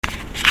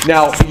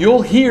Now,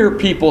 you'll hear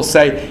people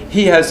say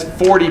he has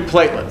 40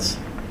 platelets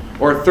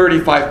or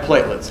 35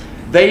 platelets.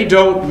 They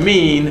don't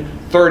mean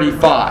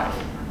 35.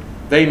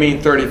 They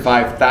mean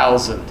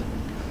 35,000.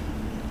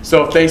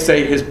 So if they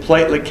say his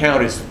platelet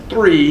count is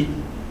 3,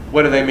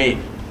 what do they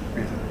mean?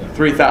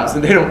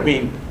 3,000. They don't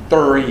mean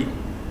 3.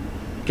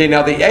 Okay,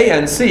 now the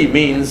ANC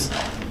means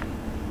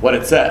what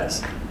it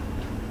says.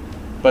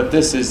 But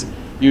this is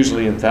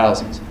usually in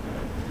thousands.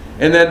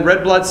 And then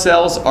red blood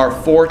cells are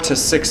 4 to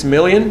 6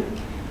 million.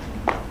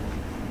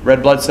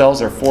 Red blood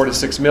cells are 4 to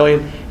 6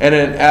 million. And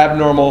an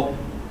abnormal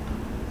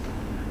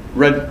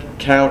red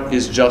count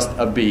is just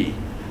a B.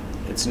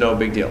 It's no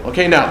big deal.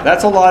 Okay, now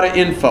that's a lot of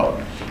info.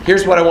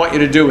 Here's what I want you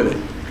to do with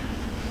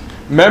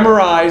it.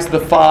 Memorize the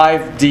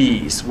 5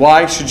 Ds.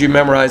 Why should you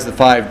memorize the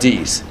 5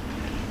 Ds?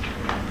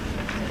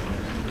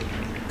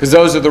 Because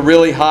those are the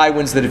really high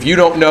ones that if you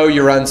don't know,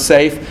 you're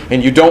unsafe,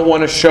 and you don't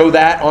want to show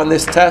that on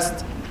this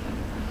test.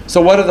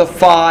 So what are the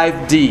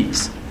 5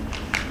 Ds?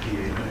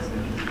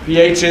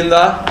 pH in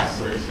the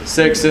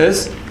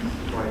 6s.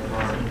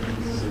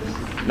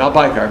 Not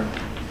bicarb.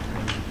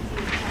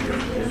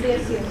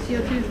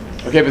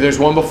 Okay, but there's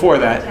one before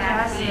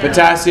that.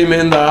 Potassium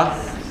in the...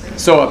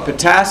 So a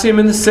potassium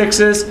in the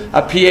 6s,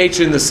 a pH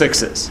in the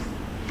 6s.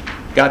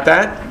 Got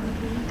that?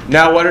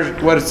 Now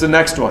what is the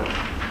next one?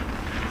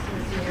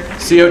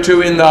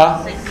 CO2 in the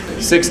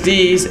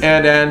 6Ds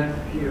and an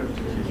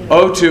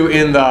O2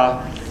 in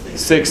the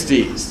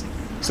 6Ds.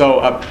 So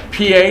a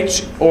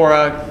pH or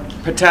a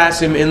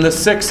potassium in the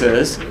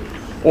 6s,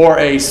 or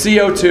a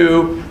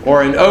CO2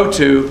 or an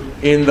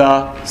O2 in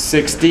the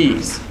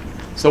 6Ds.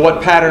 So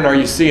what pattern are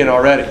you seeing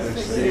already?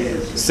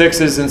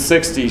 6s and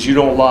 6Ds you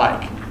don't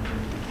like.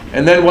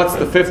 And then what's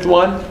the 5th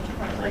one?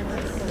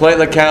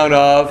 Platelet count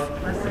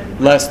of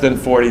less than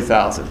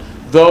 40,000.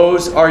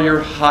 Those are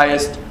your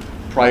highest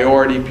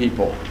priority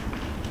people.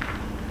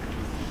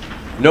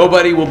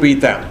 Nobody will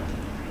beat them.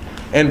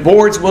 And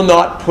boards will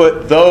not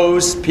put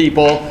those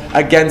people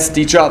against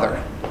each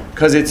other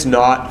because it's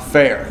not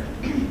fair.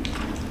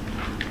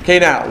 Okay,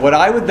 now, what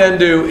I would then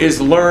do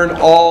is learn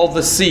all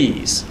the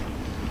C's.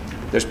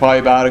 There's probably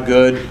about a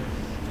good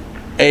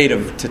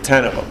 8 to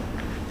 10 of them.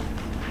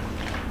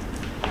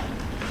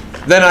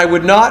 Then I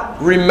would not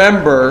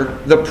remember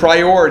the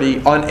priority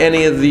on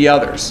any of the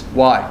others.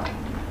 Why?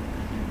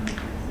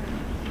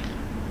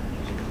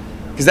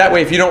 Because that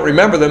way, if you don't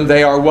remember them,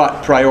 they are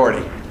what?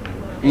 Priority?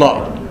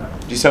 Low.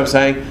 Do you see what I'm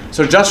saying?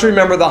 So just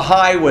remember the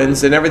high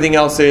ones and everything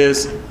else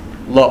is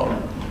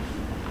low.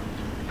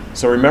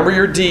 So remember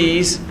your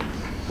D's,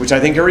 which I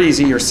think are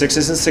easy, your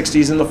 6s and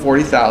 6Ds in the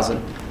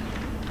 40,000.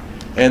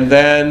 And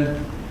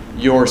then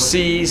your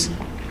C's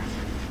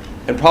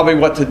and probably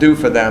what to do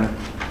for them,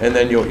 and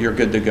then you're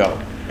good to go.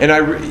 And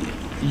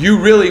you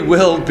really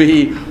will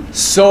be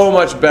so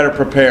much better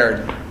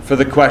prepared for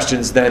the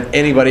questions than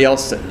anybody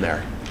else sitting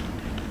there.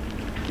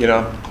 You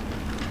know?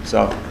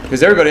 So,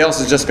 because everybody else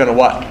is just going to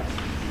what?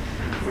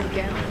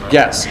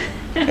 Guess.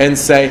 And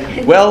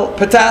say, well,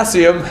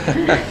 potassium.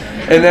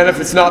 And then if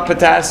it's not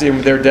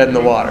potassium, they're dead in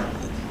the water.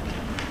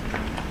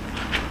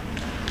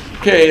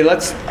 Okay,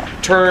 let's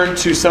turn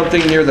to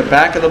something near the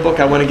back of the book.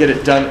 I want to get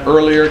it done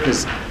earlier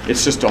because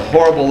it's just a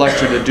horrible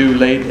lecture to do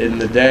late in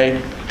the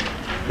day.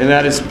 And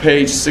that is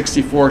page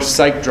 64,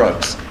 psych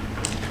drugs.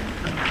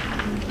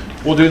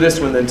 We'll do this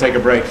one, then take a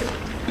break.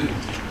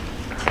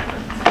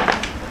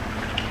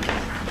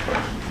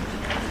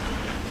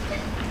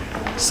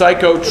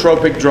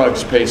 Psychotropic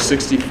drugs, page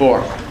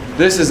 64.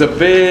 This is a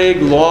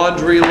big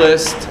laundry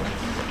list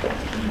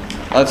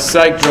of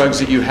psych drugs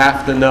that you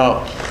have to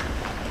know.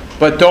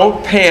 But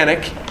don't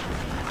panic,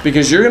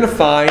 because you're going to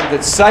find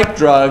that psych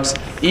drugs,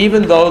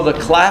 even though the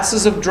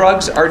classes of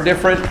drugs are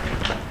different,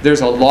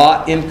 there's a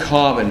lot in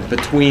common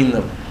between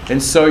them.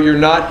 And so you're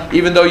not,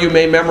 even though you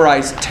may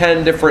memorize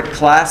 10 different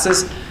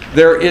classes,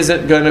 there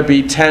isn't going to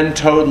be 10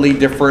 totally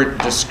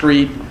different,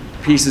 discrete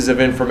pieces of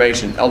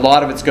information. A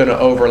lot of it's going to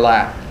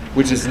overlap,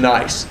 which is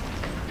nice.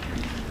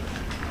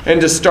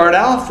 And to start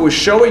off with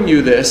showing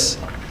you this,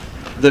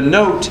 the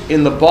note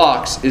in the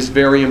box is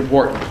very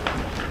important.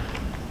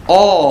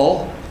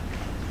 All,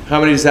 how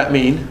many does that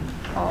mean?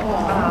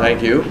 All.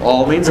 Thank you.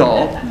 All means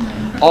all.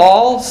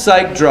 All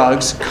psych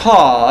drugs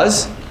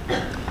cause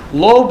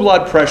low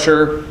blood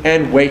pressure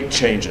and weight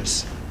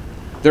changes.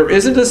 There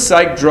isn't a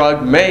psych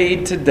drug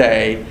made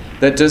today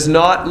that does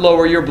not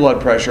lower your blood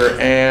pressure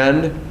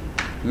and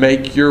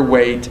make your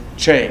weight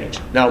change.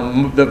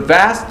 Now, the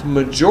vast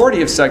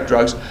majority of psych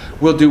drugs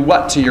will do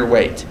what to your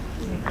weight?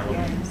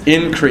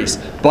 Increase.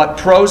 But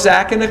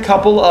Prozac and a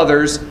couple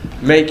others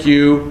make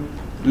you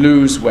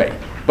lose weight.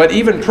 But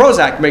even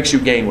Prozac makes you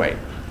gain weight.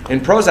 In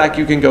Prozac,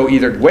 you can go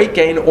either weight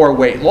gain or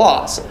weight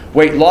loss.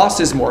 Weight loss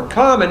is more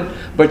common,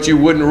 but you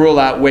wouldn't rule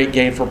out weight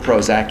gain for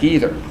Prozac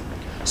either.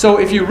 So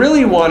if you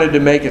really wanted to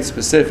make it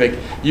specific,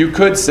 you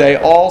could say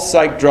all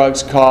psych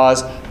drugs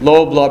cause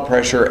low blood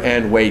pressure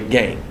and weight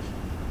gain.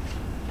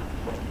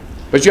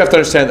 But you have to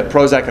understand that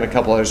Prozac and a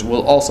couple others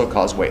will also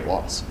cause weight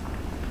loss.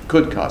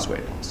 Could cause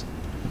weight loss.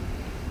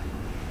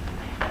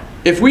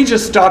 If we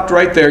just stopped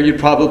right there, you'd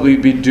probably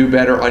do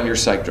better on your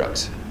psych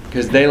drugs,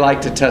 because they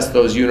like to test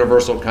those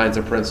universal kinds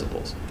of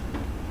principles.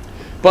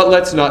 But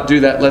let's not do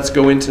that. Let's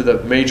go into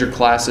the major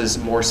classes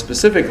more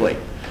specifically.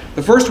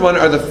 The first one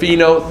are the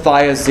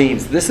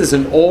phenothiazines. This is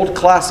an old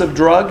class of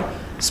drug,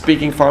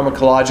 speaking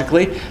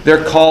pharmacologically.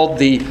 They're called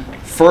the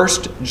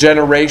first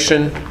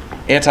generation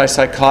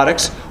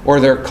antipsychotics, or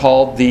they're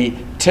called the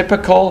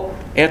typical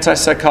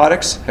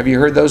antipsychotics. Have you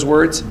heard those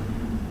words?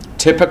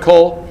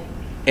 Typical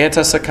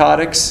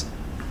antipsychotics,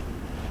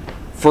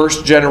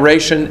 first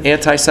generation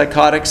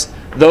antipsychotics.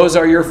 Those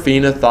are your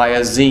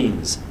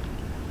phenothiazines.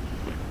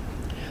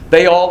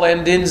 They all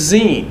end in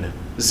zine,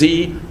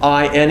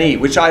 Z-I-N-E,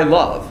 which I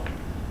love.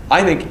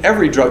 I think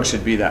every drug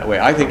should be that way.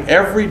 I think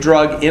every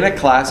drug in a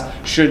class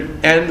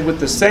should end with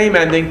the same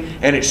ending,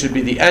 and it should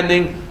be the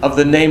ending of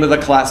the name of the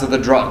class of the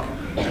drug.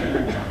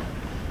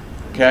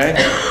 Okay?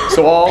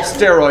 So all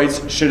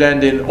steroids should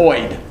end in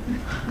oid.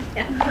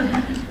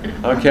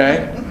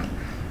 Okay?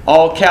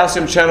 All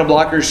calcium channel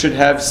blockers should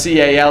have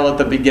CAL at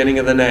the beginning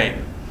of the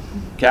name.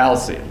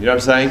 Calcium. You know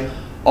what I'm saying?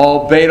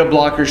 All beta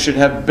blockers should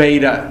have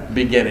beta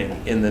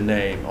beginning in the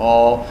name.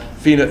 All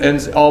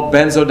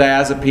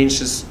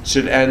benzodiazepines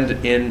should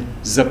end in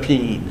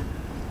zapine.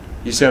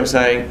 You see what I'm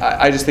saying?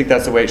 I just think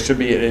that's the way it should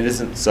be, and it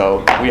isn't,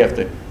 so we have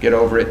to get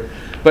over it.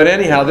 But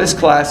anyhow, this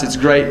class, it's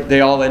great.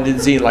 They all end in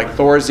zine, like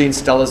thorazine,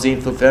 stelazine,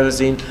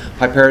 fluphenazine,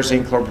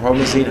 piperazine,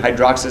 chlorpromazine,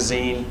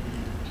 hydroxyzine.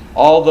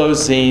 All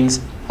those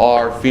zines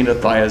are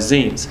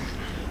phenothiazines.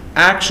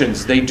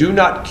 Actions, they do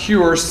not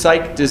cure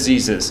psych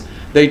diseases.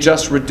 They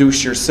just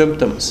reduce your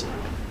symptoms.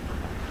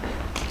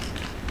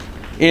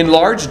 In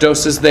large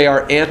doses, they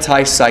are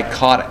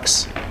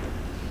antipsychotics.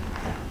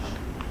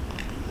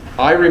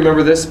 I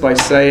remember this by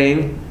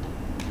saying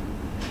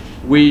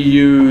we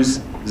use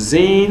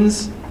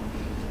zines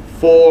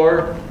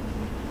for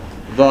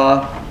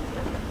the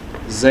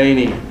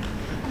zany.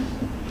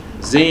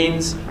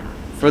 Zines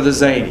for the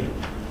zany.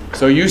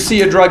 So you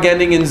see a drug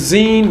ending in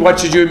zine, what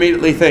should you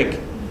immediately think?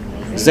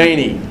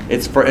 Zany.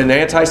 It's for an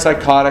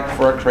antipsychotic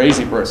for a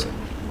crazy person.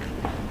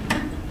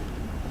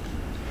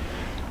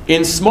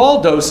 In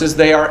small doses,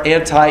 they are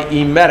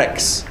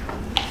antiemetics.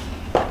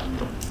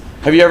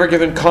 Have you ever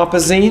given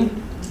compazine?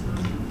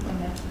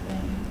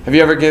 Have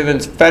you ever given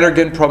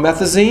Phenergan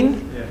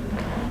promethazine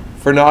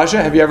for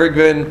nausea? Have you ever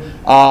given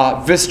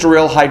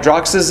Vistaril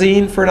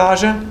hydroxyzine for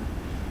nausea?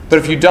 But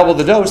if you double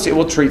the dose, it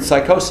will treat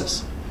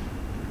psychosis.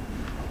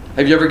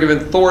 Have you ever given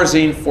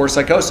Thorazine for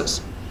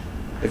psychosis?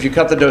 If you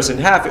cut the dose in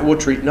half, it will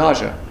treat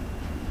nausea.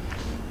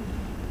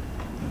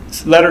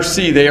 Letter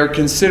C, they are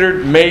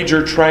considered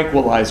major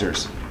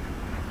tranquilizers.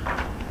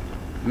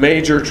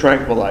 Major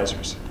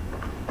tranquilizers.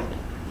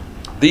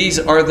 These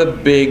are the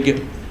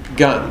big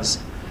guns.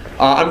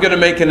 I'm going to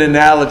make an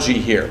analogy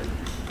here.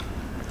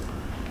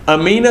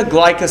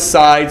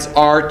 Aminoglycosides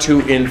are to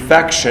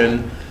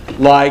infection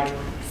like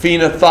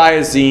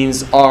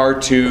phenothiazines are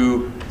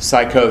to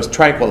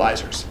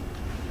tranquilizers.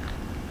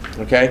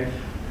 Okay?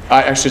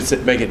 I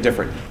should make it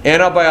different.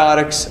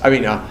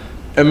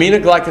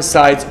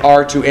 Aminoglycosides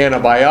are to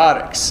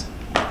antibiotics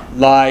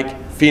like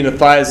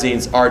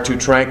phenothiazines are to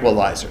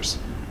tranquilizers.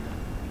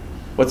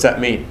 What's that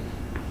mean?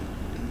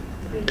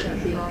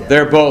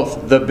 They're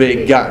both the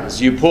big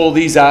guns. You pull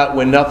these out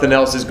when nothing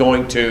else is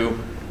going to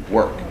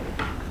work.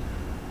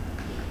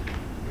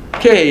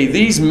 Okay,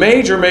 these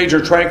major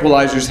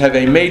tranquilizers have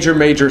a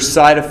major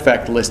side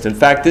effect list. In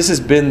fact, this has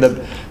been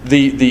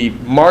the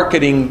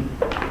marketing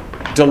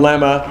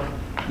dilemma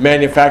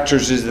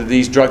manufacturers of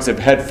these drugs have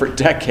had for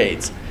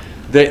decades.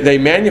 They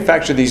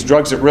manufacture these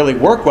drugs that really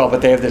work well, but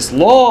they have this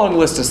long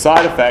list of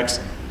side effects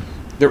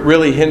that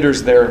really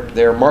hinders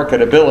their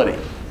marketability.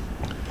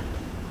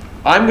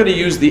 I'm going to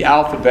use the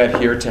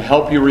alphabet here to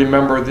help you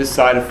remember the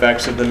side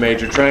effects of the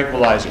major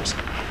tranquilizers.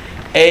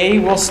 A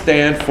will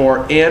stand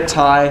for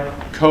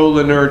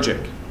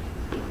anticholinergic,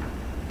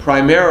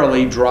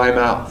 primarily dry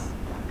mouth.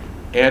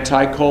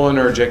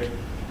 Anticholinergic,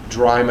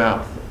 dry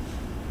mouth.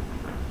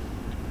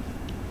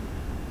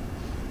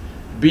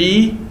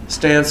 B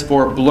stands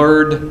for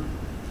blurred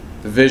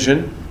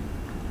vision.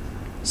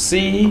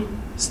 C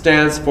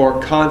stands for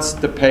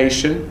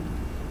constipation.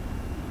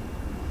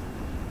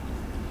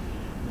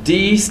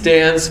 D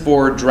stands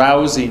for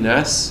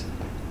drowsiness.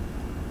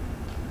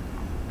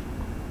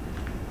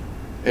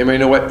 Anybody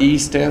know what E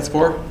stands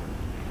for?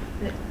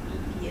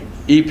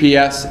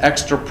 EPS,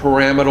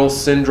 extrapyramidal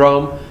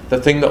syndrome, the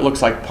thing that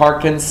looks like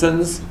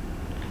Parkinson's.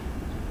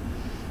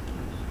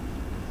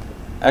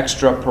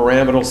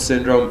 Extrapyramidal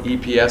syndrome,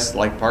 EPS,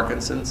 like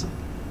Parkinson's.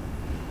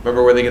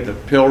 Remember where they get the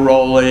pill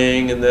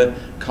rolling and the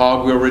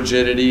cogwheel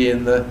rigidity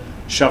and the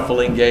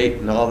shuffling gait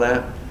and all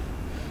that?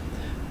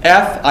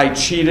 F, I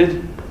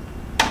cheated.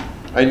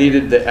 I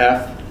needed the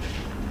F.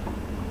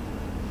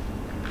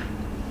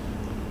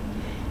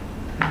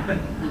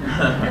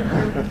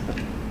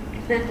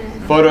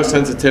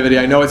 Photosensitivity.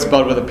 I know it's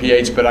spelled with a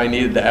PH, but I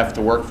needed the F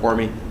to work for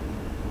me.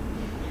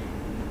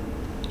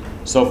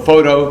 So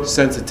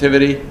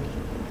photosensitivity.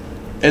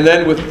 And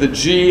then with the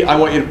G, I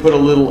want you to put a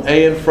little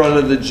A in front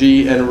of the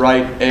G and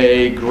write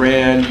a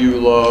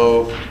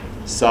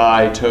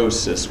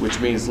granulocytosis, which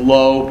means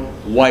low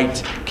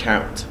white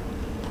count.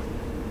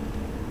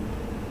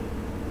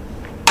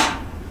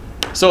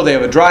 So they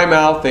have a dry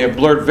mouth, they have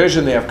blurred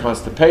vision, they have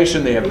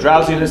constipation, they have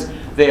drowsiness,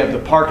 they have the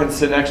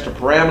Parkinson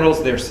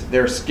extrapyramidals,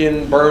 their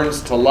skin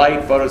burns to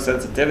light,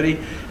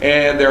 photosensitivity,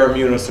 and they're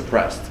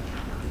immunosuppressed.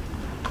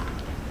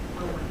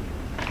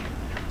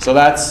 So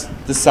that's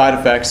the side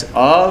effects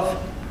of...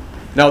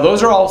 Now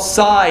those are all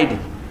side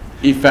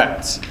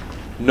effects,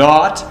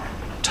 not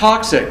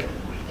toxic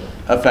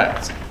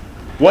effects.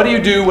 What do you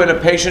do when a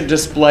patient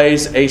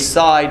displays a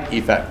side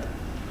effect?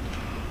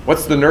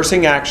 What's the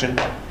nursing action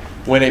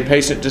when a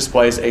patient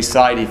displays a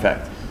side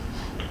effect?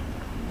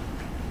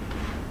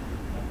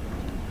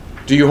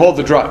 Do you hold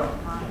the drug?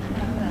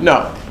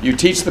 No. You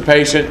teach the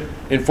patient,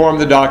 inform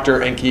the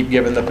doctor, and keep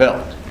giving the pill.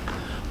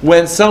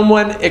 When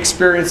someone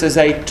experiences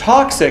a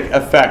toxic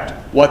effect,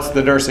 what's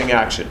the nursing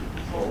action?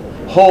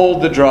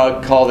 Hold the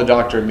drug, call the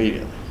doctor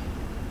immediately.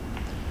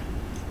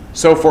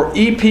 So for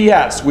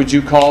EPS, would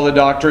you call the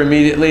doctor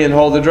immediately and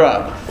hold the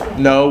drug?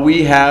 No,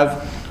 we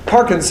have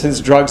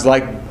Parkinson's drugs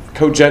like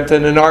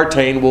Cogentin and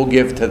Artane we'll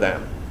give to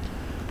them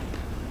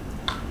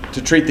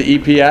to treat the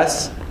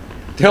EPS.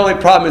 The only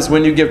problem is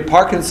when you give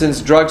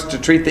Parkinson's drugs to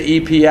treat the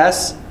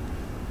EPS,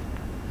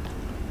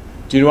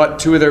 do you know what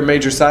two of their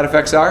major side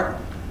effects are?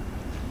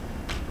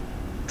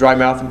 Dry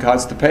mouth and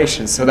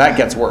constipation, so that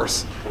gets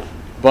worse.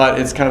 But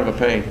it's kind of a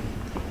pain.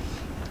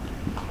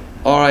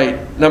 All right,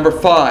 number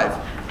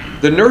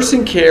 5. The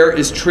nursing care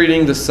is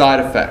treating the side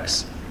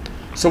effects.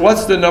 So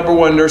what's the number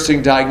one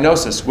nursing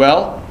diagnosis?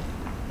 Well,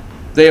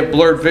 they have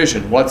blurred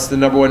vision. What's the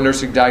number one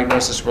nursing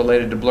diagnosis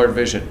related to blurred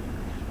vision?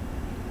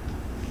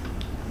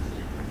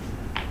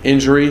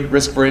 Injury,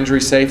 risk for injury,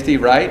 safety,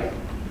 right?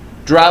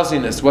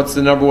 Drowsiness. What's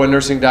the number one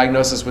nursing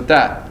diagnosis with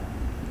that?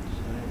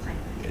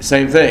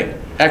 Same thing.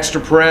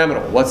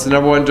 Extrapyramidal. What's the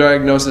number one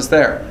diagnosis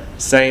there?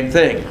 Same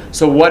thing.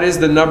 So what is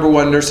the number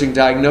one nursing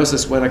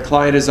diagnosis when a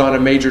client is on a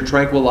major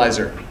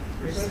tranquilizer?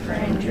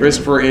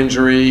 Risk for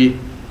injury,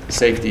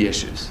 safety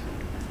issues.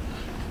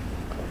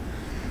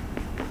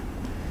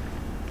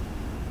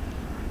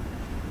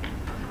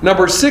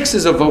 Number 6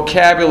 is a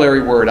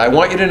vocabulary word. I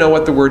want you to know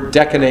what the word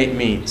decanate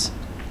means.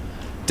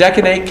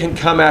 Decanate can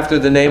come after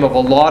the name of a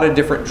lot of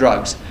different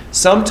drugs.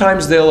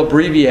 Sometimes they'll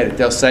abbreviate it.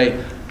 They'll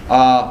say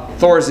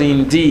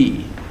Thorazine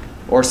D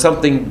or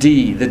something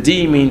D. The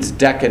D means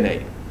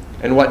decanate.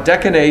 And what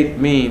decanate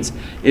means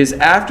is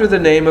after the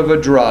name of a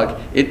drug,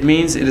 it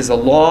means it is a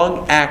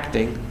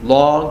long-acting.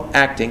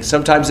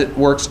 Sometimes it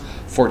works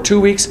for 2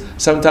 weeks,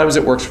 sometimes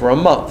it works for a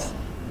month.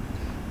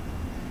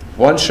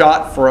 One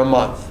shot for a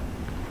month.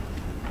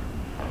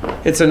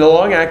 It's a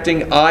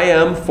long-acting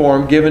IM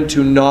form given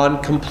to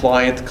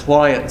non-compliant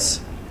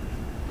clients.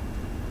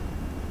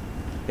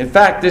 In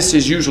fact, this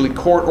is usually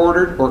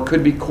court-ordered or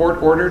could be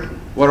court-ordered.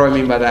 What do I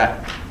mean by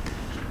that?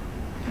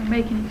 You're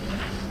making it.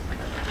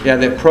 Yeah,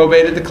 they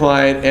probated the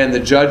client and the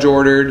judge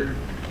ordered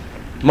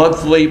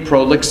monthly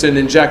Prolixin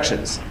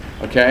injections.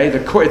 Okay,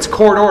 it's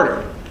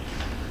court-ordered.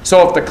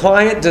 So if the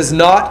client does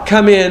not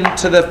come in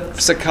to the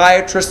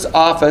psychiatrist's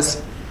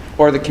office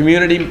or the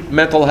community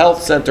mental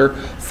health center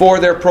for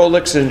their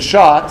Prolixin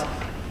shot,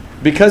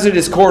 because it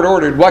is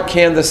court-ordered, what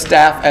can the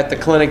staff at the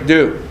clinic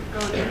do?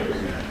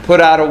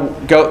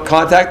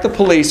 Contact the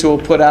police, who will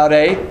put out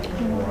a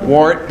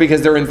warrant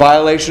because they're in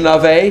violation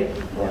of a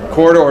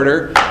court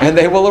order, and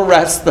they will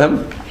arrest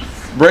them,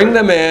 bring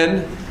them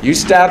in, you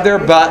stab their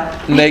butt,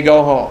 and they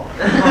go home.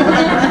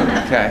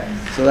 Okay,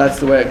 so that's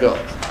the way it goes.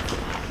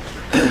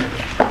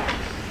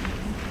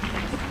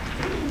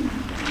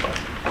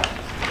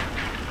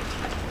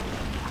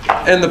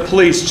 And the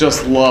police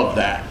just love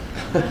that.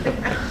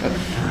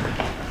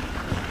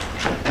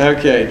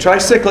 Okay,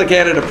 tricyclic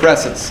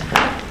antidepressants.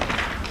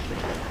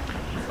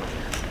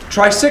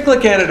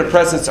 Tricyclic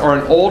antidepressants are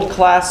an old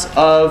class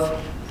of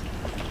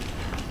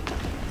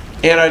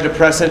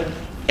antidepressant,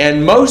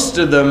 and most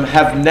of them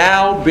have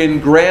now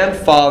been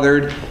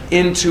grandfathered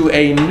into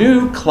a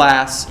new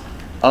class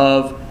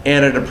of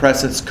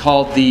antidepressants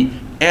called the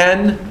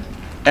NSSRIs.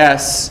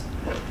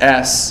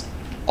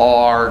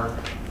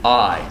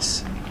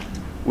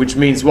 Which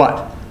means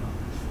what?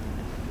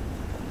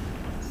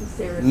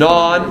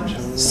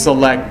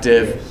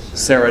 Non-selective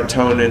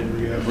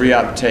serotonin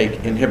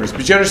reuptake inhibitors.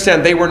 But you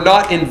understand, they were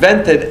not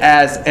invented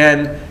as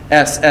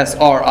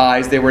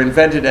NSSRIs. They were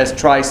invented as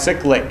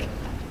tricyclic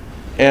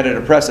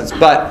antidepressants.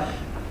 But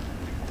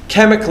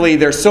chemically,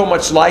 they're so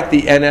much like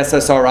the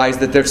NSSRIs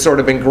that they've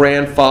sort of been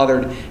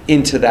grandfathered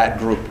into that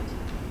group.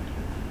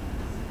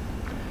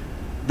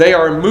 They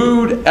are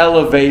mood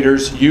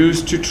elevators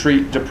used to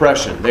treat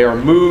depression. They are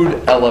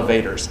mood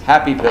elevators,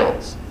 happy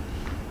pills.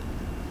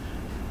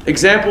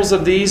 Examples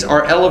of these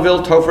are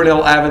Elavil,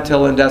 Tofranil,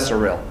 Aventil, and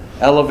Deseril.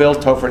 Elavil,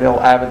 Tofranil,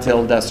 Aventil,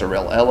 and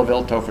Deseril.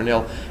 Elavil,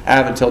 Tofranil,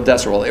 Aventil,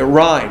 Deseril. It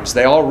rhymes.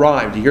 They all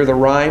rhyme. Do you hear the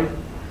rhyme?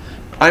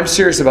 I'm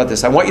serious about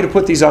this. I want you to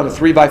put these on a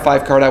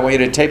 3x5 card. I want you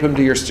to tape them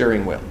to your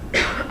steering wheel.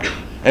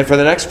 And for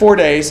the next 4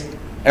 days,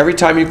 every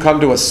time you come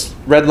to a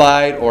red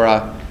light or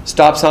a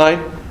stop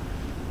sign,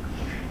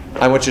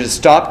 I want you to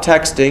stop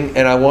texting,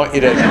 and I want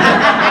you to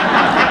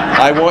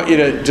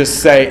just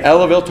say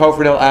Elavil,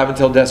 Tofranil,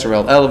 Aventil,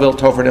 Deseril, Elavil,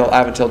 Tofranil,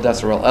 Aventil,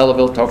 Deseril,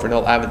 Elavil,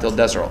 Tofranil, Aventil,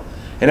 Deseril.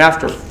 And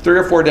after 3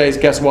 or 4 days,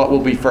 guess what will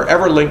be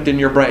forever linked in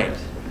your brain?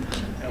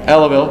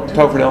 Elavil,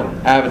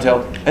 Tofranil,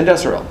 Aventil, and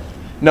Deseril.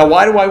 Now,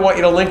 why do I want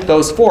you to link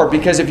those 4?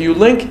 Because if you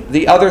link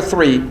the other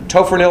 3,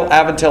 Tofranil,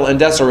 Aventil, and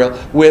Deseril,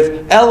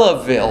 with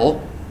Elavil,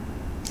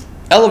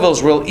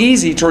 Elavil's real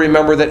easy to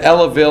remember that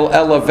Elavil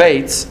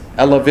elevates.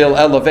 Elavil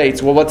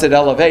elevates. Well, what's it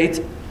elevate?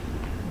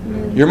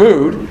 Your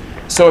mood.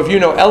 So if you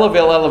know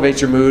Elavil elevates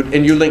your mood,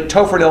 and you link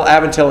Tofranil,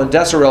 Aventil, and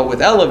Deseril with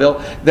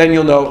Elavil, then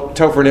you'll know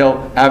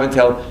Tofranil,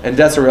 Aventil, and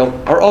Deseril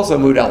are also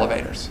mood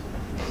elevators.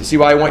 You see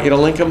why I want you to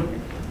link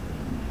them?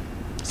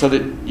 So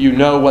that you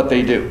know what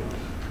they do.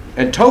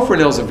 And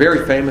Tofranil is a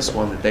very famous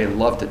one that they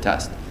love to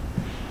test.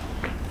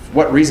 For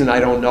what reason, I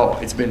don't know.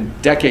 It's been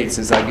decades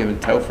since I've given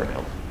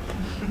Tofranil.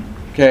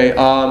 Okay, in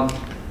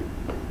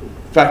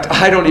fact,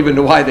 I don't even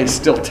know why they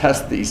still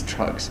test these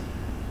drugs.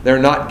 They're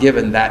not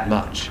given that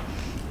much.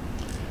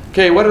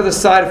 Okay, what are the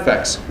side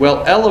effects?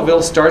 Well,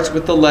 Elavil starts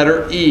with the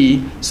letter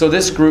E, so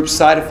this group's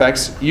side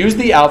effects use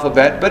the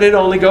alphabet, but it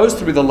only goes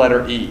through the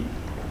letter E.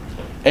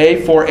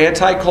 A for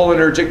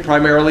anticholinergic,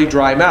 primarily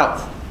dry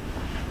mouth.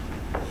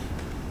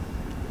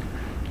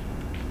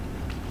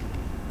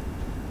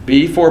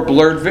 B for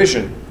blurred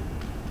vision.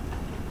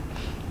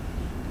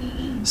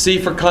 C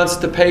for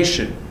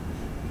constipation.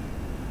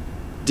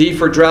 D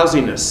for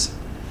drowsiness.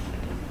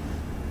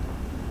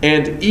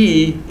 And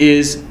E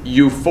is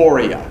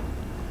euphoria.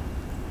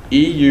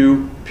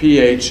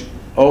 E-U-P-H-O-R-I-A,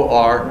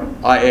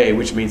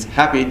 which means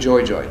happy, joy.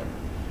 You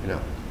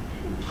know.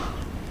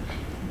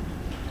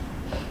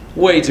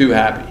 Way too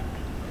happy.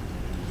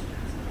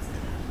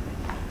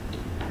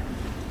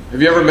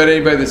 Have you ever met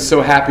anybody that's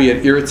so happy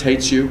it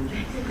irritates you?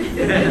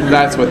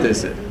 That's what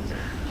this is.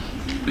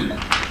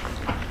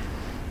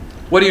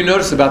 What do you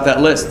notice about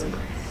that list?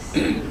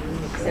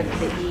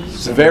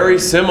 It's very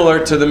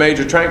similar to the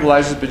major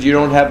tranquilizers, but you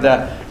don't have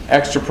the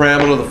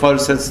extrapyramidal, the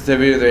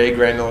photosensitivity, or the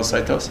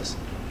agranulocytosis.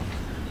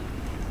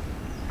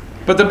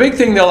 But the big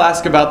thing they'll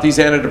ask about these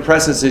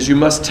antidepressants is you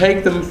must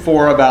take them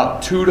for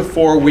about 2 to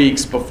 4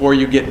 weeks before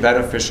you get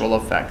beneficial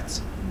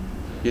effects.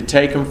 You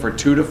take them for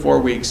 2 to 4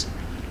 weeks.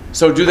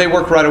 So do they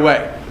work right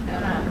away?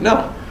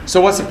 No. So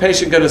what's the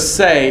patient going to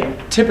say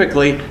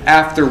typically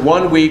after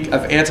 1 week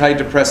of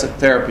antidepressant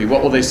therapy?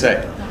 What will they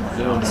say?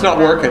 It's not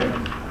working.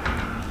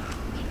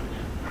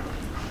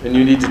 And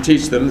you need to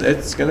teach them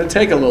it's going to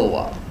take a little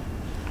while.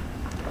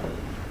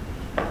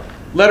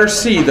 Letter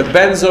C, the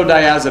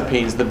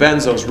benzodiazepines, the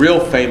benzos, real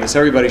famous.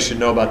 Everybody should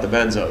know about the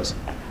benzos.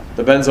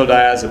 The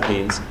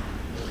benzodiazepines.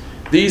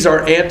 These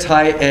are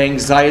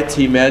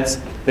anti-anxiety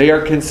meds. They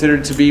are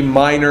considered to be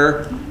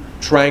minor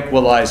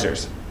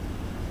tranquilizers.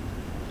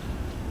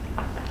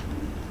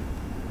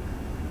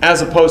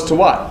 As opposed to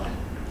what?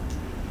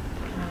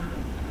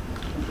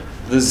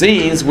 The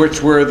Zines,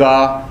 which were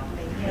the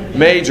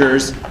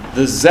majors,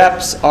 the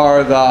Zeps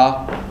are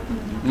the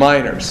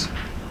minors.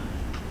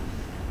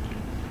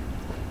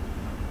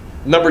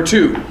 Number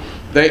 2,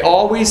 they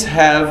always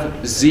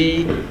have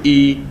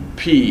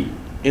Z-E-P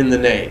in the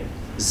name.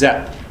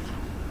 Zep.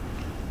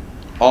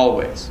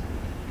 Always.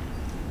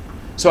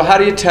 So how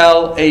do you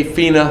tell a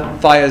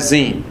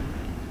phenothiazine?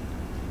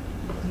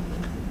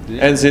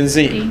 Ends in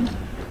Z.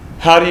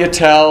 How do you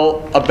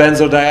tell a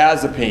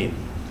benzodiazepine?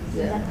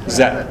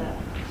 Zep.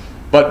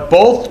 But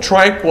both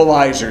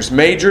tranquilizers,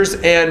 majors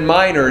and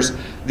minors,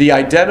 the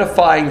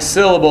identifying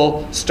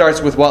syllable starts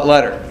with what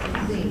letter?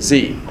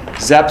 Z.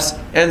 Zeps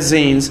and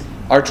Zines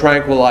are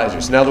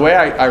tranquilizers. Now the way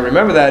I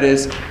remember that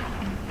is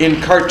in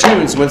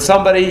cartoons, when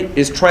somebody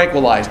is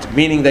tranquilized,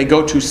 meaning they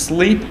go to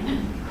sleep,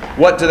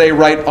 what do they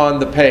write on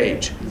the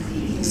page?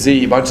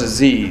 Z, a bunch of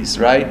Z's,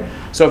 right?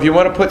 So if you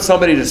want to put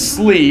somebody to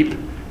sleep,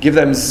 give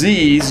them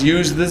Z's,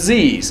 use the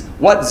Z's.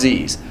 What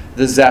Z's?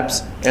 The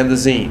Zeps and the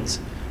Zines.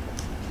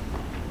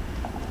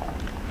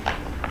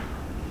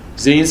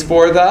 Zines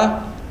for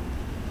the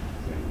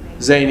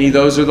zany,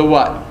 those are the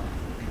what?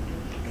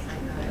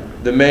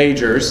 The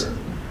majors.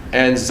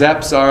 And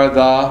Zeps are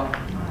the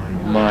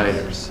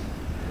minors.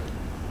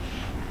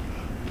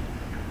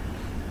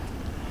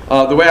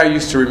 The way I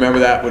used to remember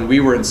that when we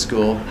were in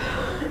school,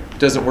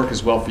 doesn't work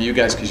as well for you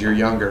guys because you're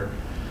younger.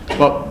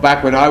 But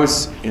back when I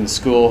was in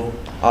school,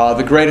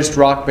 the greatest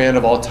rock band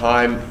of all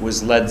time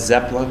was Led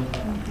Zeppelin.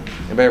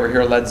 Anybody ever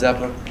hear of Led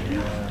Zeppelin?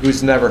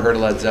 Who's never heard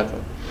of Led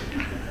Zeppelin?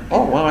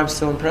 Oh, wow, I'm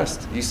still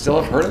impressed. You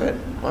still have heard of it?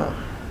 Wow.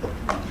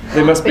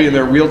 They must be in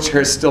their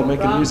wheelchairs still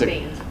making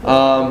music.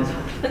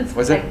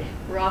 What's that?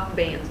 Rock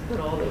bands put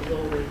all those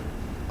over.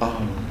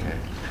 Oh, okay.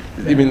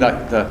 You mean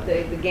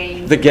the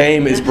game? The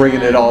game is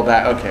bringing it all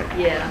back. Okay.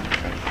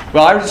 Yeah.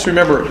 Well, I just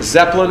remember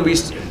Zeppelin.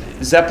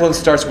 Zeppelin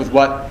starts with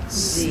what?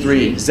 Z.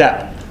 3.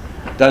 Zep.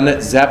 Doesn't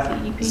it?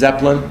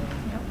 Zeppelin. Yep.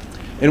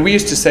 And we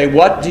used to say,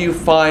 what do you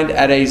find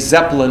at a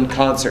Zeppelin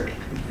concert?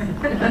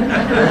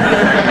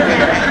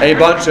 A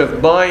bunch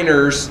of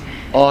minors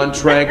on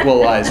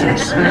tranquilizers.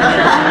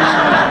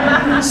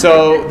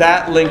 So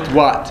that linked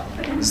what?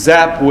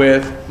 Zep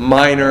with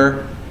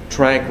minor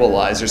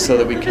tranquilizers, so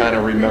that we kind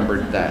of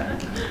remembered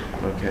that.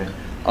 Okay.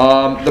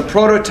 The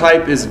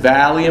prototype is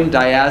Valium,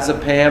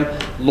 diazepam,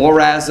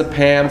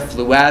 lorazepam,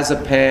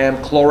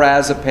 fluazepam,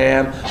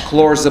 clorazepam,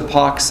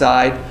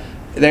 chlorzapoxide.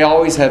 They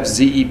always have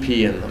ZEP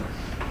in them.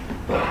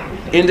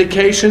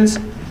 Indications,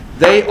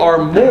 they are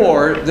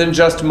more than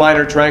just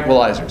minor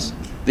tranquilizers.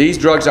 These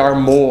drugs are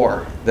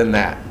more than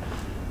that.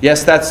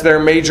 Yes, that's their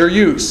major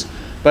use.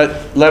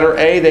 But letter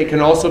A, they can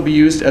also be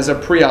used as a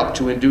pre-op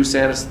to induce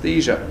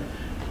anesthesia.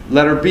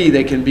 Letter B,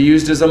 they can be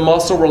used as a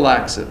muscle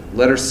relaxant.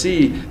 Letter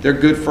C, they're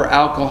good for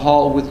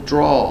alcohol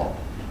withdrawal.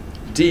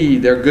 D,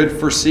 they're good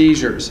for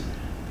seizures.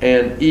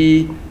 And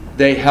E,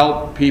 they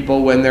help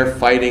people when they're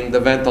fighting the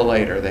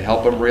ventilator. They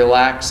help them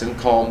relax and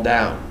calm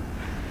down.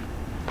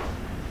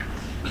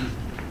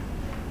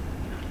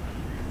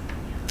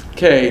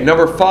 Okay,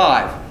 number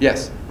 5.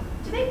 Yes?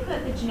 Do they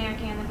put the generic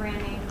and the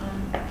brand name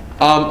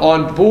on?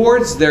 On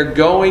boards, they're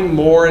going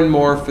more and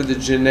more for the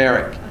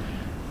generic.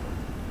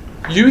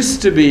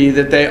 Used to be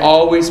that they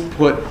always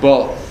put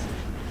both.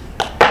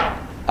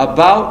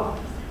 About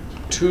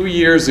 2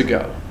 years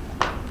ago,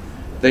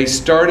 they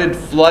started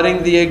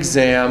flooding the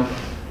exam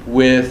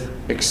with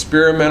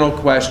experimental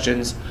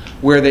questions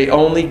where they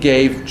only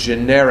gave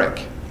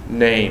generic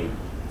name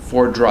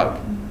for drug.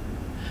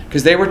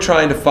 Because they were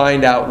trying to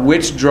find out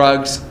which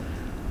drugs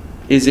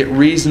is it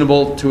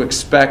reasonable to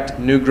expect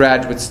new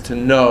graduates to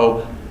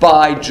know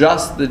by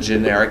just the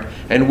generic,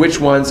 and which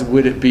ones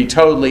would it be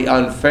totally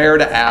unfair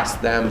to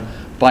ask them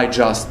by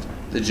just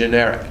the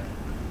generic.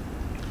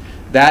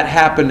 That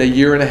happened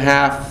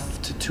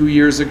 1.5 to 2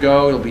 years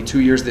ago. It'll be 2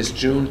 years this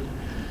June.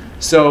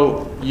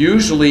 So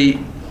usually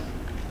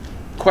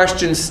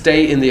questions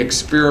stay in the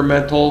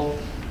experimental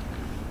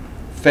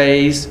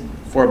phase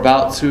for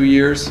about 2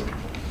 years,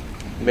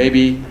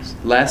 maybe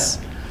less.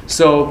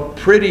 So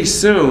pretty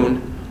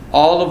soon,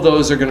 all of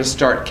those are going to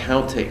start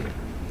counting.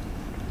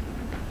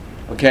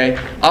 Okay?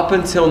 Up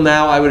until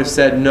now, I would have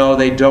said, no,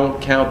 they don't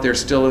count. They're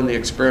still in the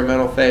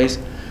experimental phase.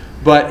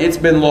 But it's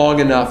been long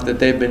enough that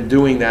they've been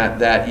doing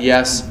that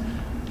yes,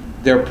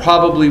 there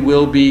probably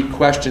will be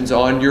questions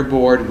on your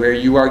board where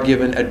you are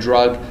given a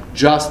drug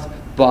just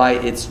by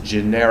its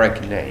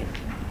generic name.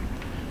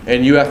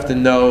 And you have to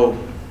know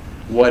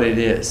what it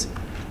is.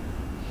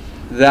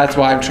 That's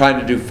why I'm trying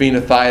to do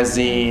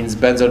phenothiazines,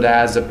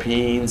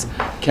 benzodiazepines,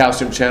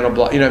 calcium channel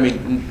block,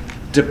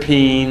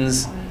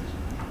 dipines,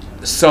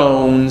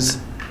 sones,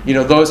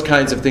 those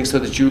kinds of things, so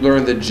that you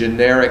learn the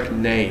generic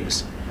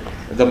names,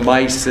 the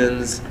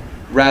mycins,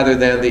 rather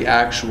than the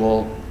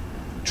actual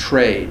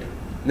trade.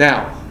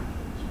 Now,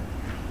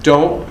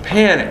 don't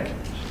panic,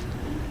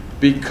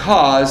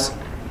 because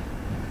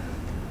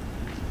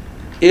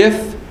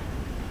if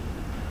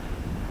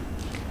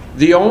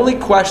the only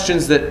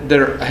questions that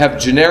have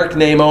generic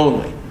name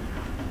only,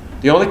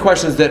 the only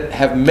questions that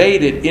have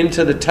made it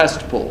into the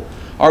test pool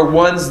are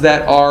ones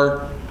that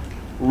are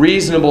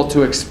reasonable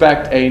to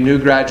expect a new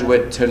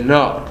graduate to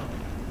know.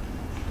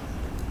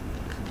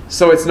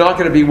 So it's not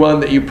going to be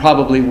one that you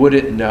probably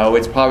wouldn't know.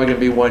 It's probably going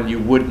to be one you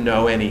would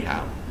know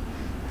anyhow,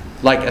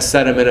 like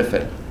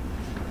acetaminophen,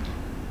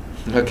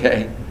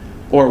 okay,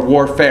 or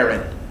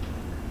warfarin,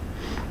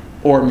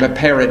 or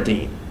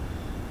meperidine,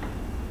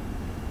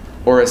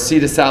 or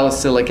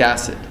acetylsalicylic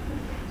acid,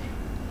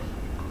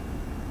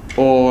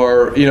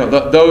 or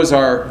those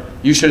are,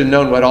 you should have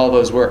known what all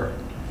those were.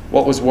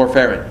 What was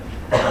warfarin?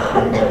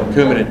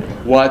 Coumadin.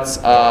 What's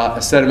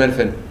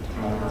acetaminophen?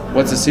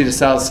 What's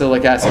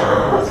acetylsalicylic acid?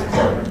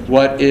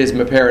 What is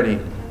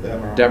meperidine?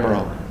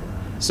 Demerol.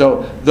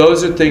 So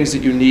those are things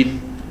that you need.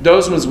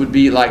 Those ones would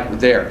be like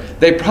there.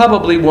 They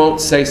probably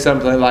won't say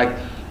something like,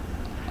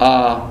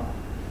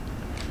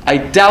 I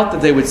doubt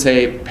that they would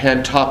say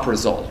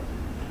pantoprazole.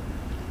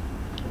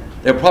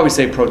 They'll probably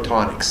say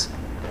Protonix,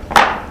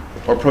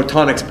 or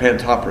Protonix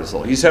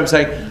pantoprazole. You see what I'm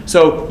saying?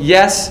 So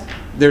yes,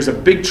 there's a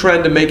big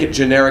trend to make it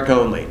generic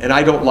only, and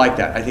I don't like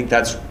that. I think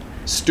that's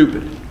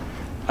stupid.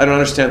 I don't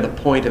understand the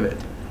point of it,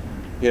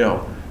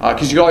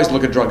 because you always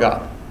look a drug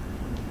up.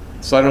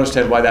 So I don't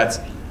understand why that's,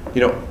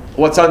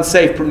 what's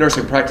unsafe for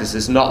nursing practice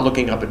is not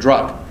looking up a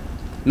drug,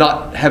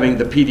 not having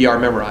the PDR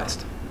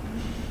memorized.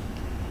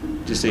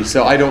 You see,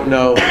 so I don't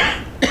know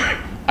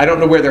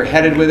where they're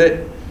headed with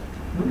it,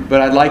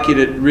 but I'd like you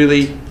to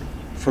really,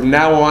 from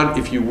now on,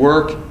 if you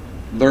work,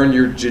 learn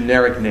your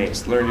generic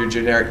names. Learn your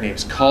generic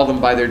names. Call them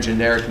by their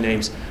generic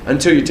names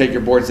until you take your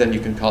boards. Then you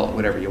can call it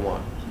whatever you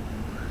want.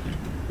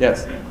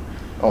 Yes.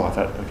 Oh, I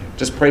thought. Okay.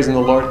 Just praising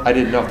the Lord. I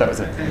didn't know if that was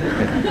it.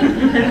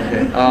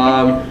 Okay.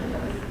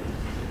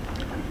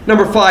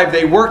 Number 5.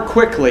 They work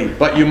quickly,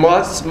 but you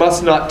must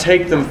not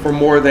take them for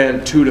more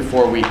than 2 to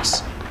 4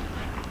 weeks.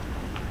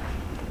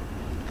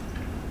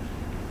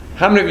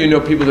 How many of you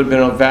know people that have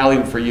been on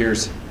Valium for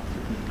years?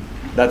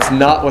 That's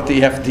not what the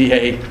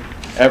FDA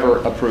ever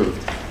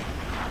approved.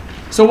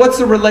 So what's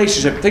the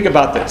relationship? Think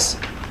about this.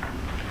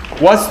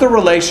 What's the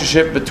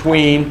relationship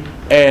between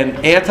an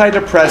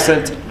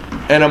antidepressant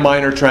and a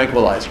minor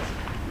tranquilizer?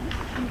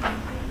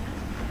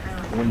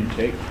 When you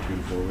take 2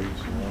 to 4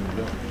 weeks, and one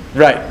you don't.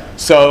 Right.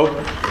 So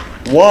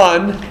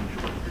one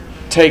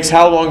takes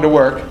how long to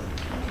work?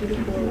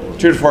 2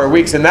 to 4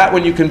 weeks. And that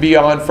one you can be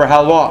on for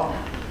how long?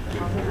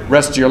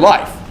 Rest of your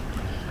life.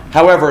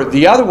 However,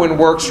 the other one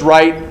works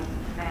right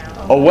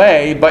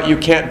away, but you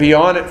can't be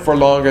on it for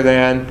longer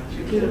than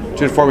 2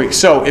 to 4 weeks.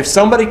 So if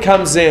somebody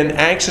comes in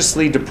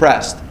anxiously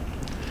depressed,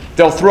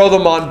 they'll throw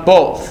them on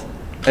both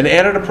an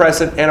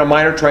antidepressant and a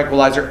minor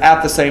tranquilizer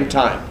at the same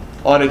time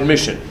on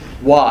admission.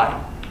 Why?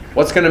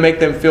 What's going to make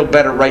them feel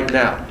better right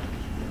now?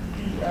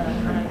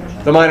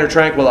 The minor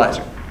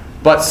tranquilizer.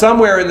 But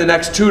somewhere in the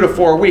next 2 to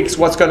 4 weeks,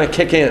 what's going to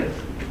kick in?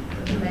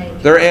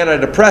 Their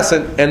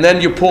antidepressant, and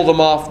then you pull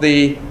them off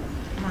the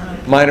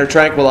minor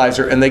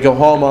tranquilizer and they go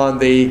home on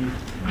the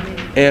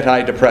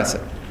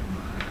antidepressant.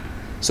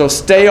 So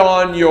stay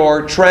on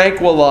your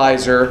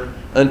tranquilizer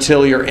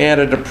until your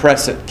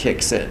antidepressant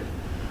kicks in.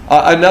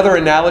 Another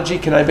analogy,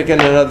 can I make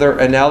another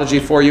analogy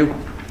for you?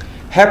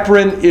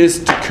 Heparin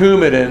is to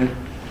Coumadin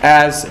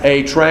as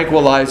a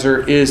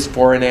tranquilizer is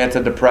for an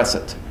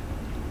antidepressant.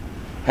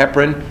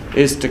 Heparin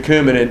is to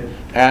Coumadin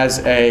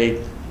as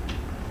a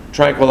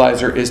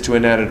tranquilizer is to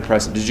an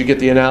antidepressant. Did you get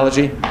the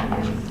analogy?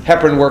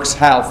 Heparin works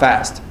how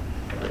fast?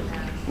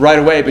 Right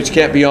away, but you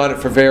can't be on it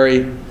for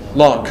very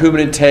long.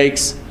 Coumadin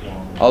takes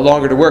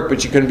longer to work,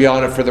 but you can be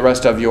on it for the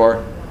rest of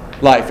your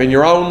life. And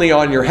you're only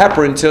on your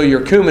heparin until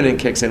your Coumadin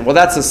kicks in. Well,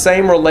 that's the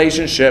same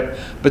relationship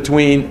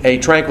between a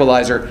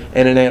tranquilizer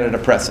and an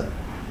antidepressant.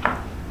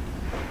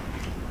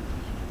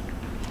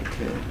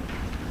 Okay.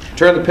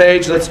 Turn the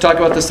page. Let's talk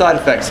about the side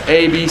effects.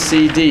 A, B,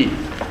 C, D.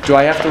 Do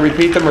I have to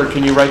repeat them or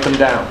can you write them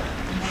down?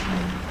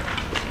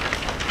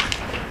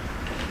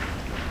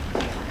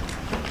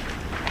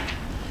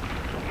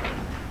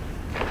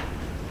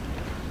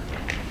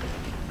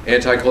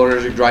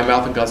 Anticholinergic, dry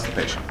mouth, and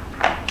constipation.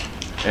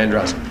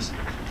 Androgenes.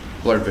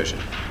 Blurred vision.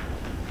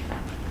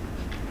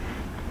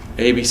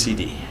 A, B, C,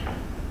 D.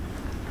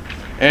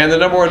 And the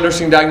number one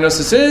nursing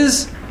diagnosis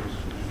is,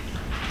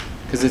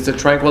 because it's a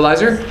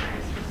tranquilizer,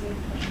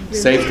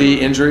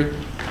 safety, injury.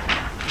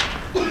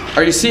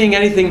 Are you seeing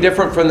anything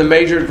different from the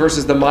major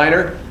versus the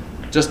minor?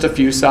 Just a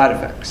few side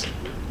effects.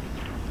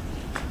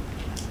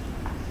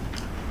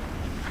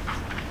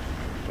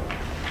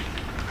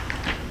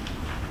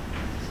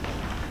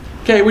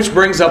 Okay, which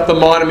brings up the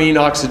monoamine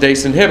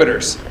oxidase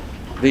inhibitors,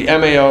 the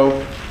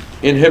MAO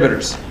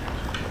inhibitors.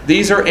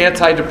 These are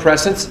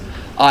antidepressants.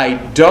 I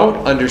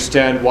don't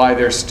understand why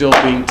they're still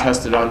being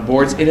tested on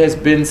boards. It has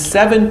been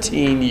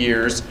 17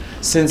 years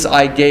since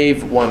I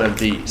gave one of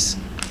these.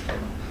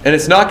 And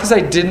it's not because I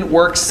didn't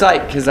work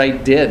psych, because I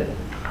did.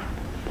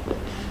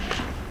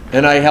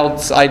 And I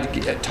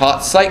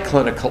taught psych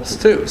clinicals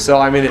too. So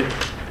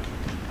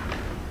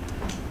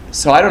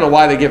I don't know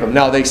why they give them.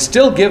 Now, they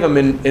still give them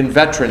in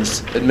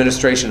Veterans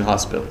Administration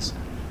hospitals.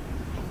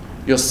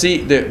 You'll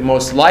see the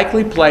most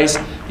likely place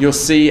you'll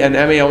see an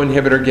MAO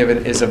inhibitor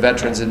given is a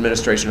Veterans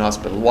Administration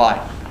hospital. Why?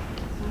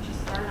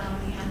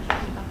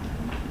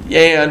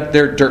 And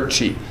they're dirt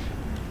cheap.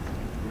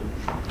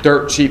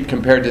 Dirt cheap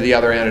compared to the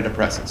other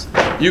antidepressants.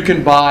 You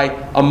can buy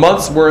a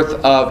month's worth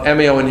of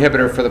MAO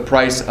inhibitor for the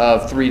price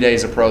of 3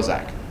 days of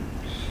Prozac.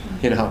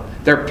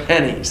 They're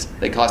pennies.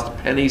 They cost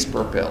pennies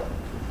per pill.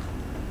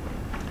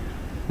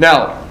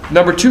 Now,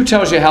 number 2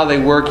 tells you how they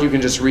work. You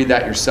can just read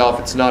that yourself.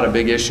 It's not a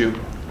big issue.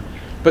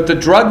 But the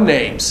drug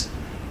names,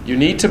 you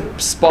need to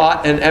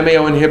spot an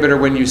MAO inhibitor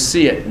when you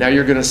see it. Now,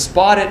 you're going to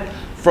spot it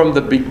from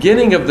the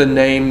beginning of the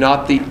name,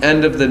 not the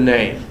end of the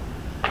name.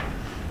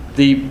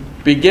 The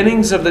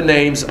beginnings of the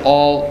names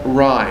all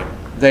rhyme.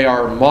 They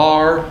are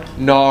Mar,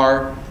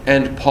 Nar,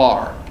 and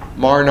Par.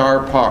 Mar,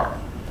 Nar, Par.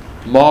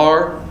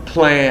 Mar,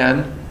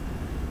 Plan,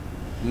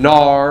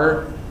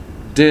 Nar,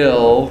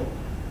 Dill,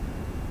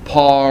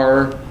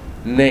 Par,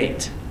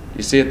 Nate.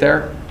 You see it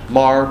there?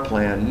 Mar,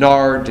 Plan,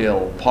 Nar,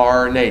 Dill,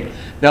 Par, Nate.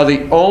 Now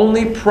the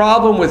only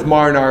problem with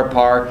Mar, Nar,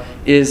 Par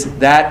is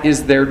that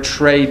is their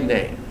trade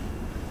name,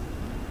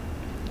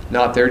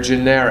 not their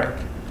generic.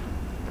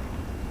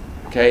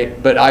 Okay,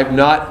 but I've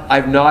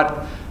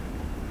not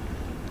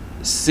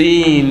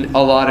seen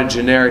a lot of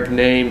generic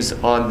names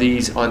on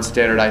these on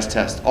standardized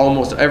tests.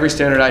 Almost every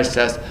standardized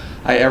test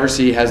I ever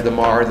see has the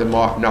Mar,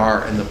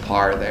 Nar, and the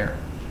Par there.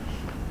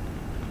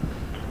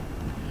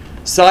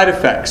 Side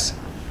effects.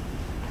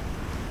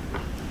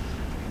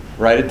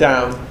 Write it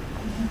down.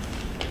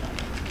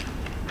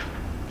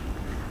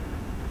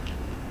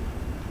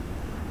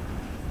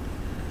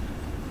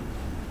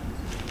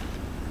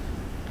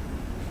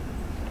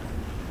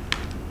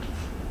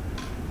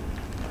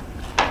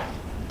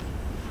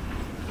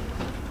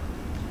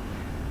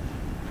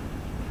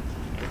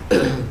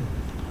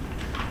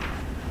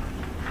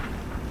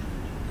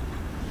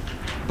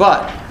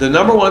 But the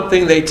number one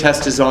thing they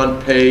test is on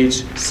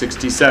page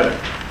 67.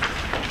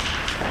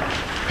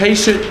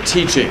 Patient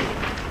teaching.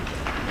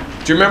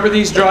 Do you remember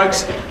these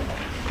drugs?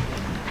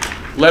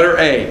 Letter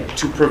A,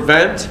 to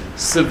prevent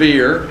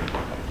severe,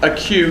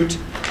 acute,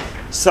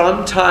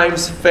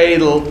 sometimes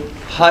fatal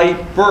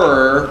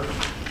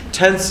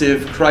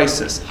hypertensive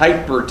crisis.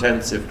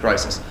 Hypertensive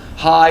crisis.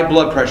 High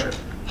blood pressure.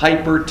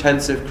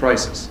 hypertensive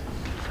crisis.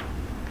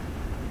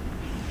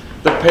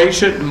 The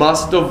patient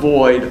must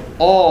avoid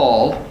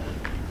all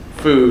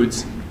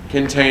foods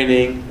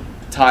containing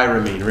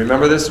tyramine.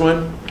 Remember this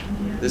one?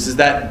 This is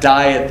that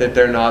diet that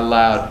they're not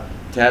allowed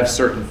to have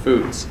certain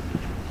foods.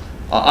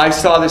 I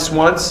saw this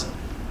once,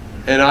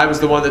 and I was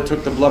the one that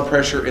took the blood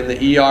pressure in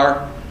the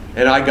ER,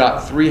 and I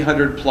got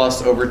 300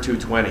 plus over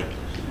 220.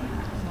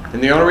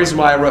 And the only reason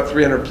why I wrote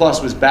 300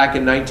 plus was back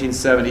in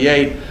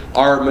 1978,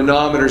 our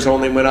manometers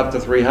only went up to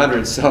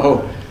 300,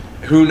 so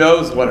who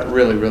knows what it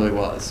really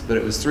was. But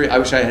it was I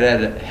wish I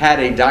had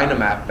a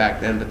Dynamap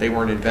back then, but they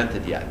weren't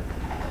invented yet.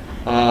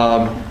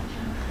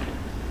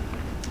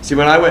 See,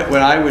 when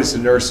I was a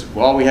nurse,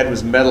 all we had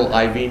was metal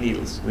IV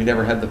needles. We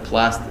never had the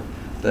plastic.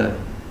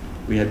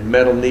 We had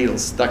metal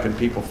needles stuck in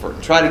people for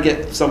try to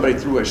get somebody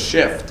through a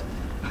shift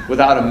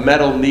without a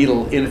metal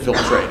needle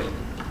infiltrating.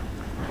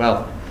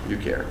 Well, you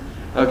care.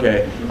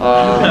 Okay.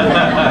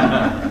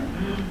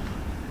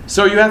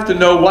 So you have to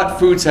know what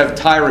foods have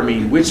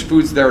tyramine, which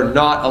foods they're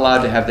not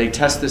allowed to have. They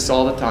test this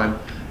all the time.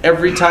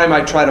 Every time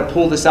I try to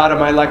pull this out of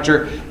my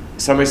lecture,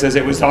 somebody says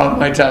it was on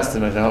my test,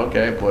 and I say,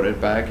 okay, put it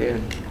back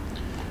in.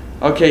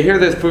 Okay, here are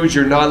the foods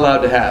you're not allowed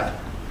to have.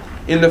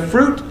 In the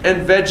fruit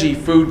and veggie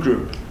food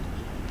group,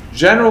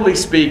 generally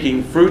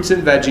speaking, fruits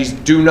and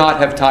veggies do not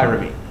have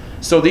tyramine.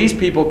 So these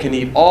people can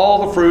eat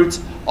all the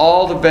fruits,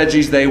 all the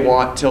veggies they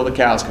want till the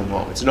cows come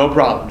home. It's no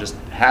problem. Just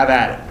have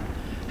at it.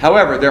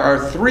 However, there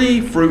are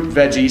 3 fruit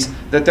veggies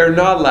that they're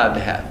not allowed to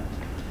have.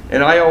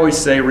 And I always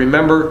say,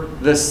 remember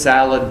the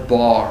salad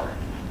bar.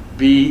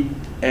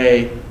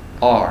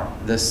 B-A-R.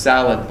 The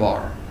salad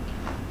bar.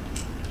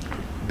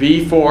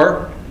 B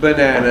for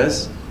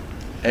bananas,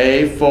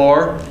 A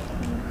for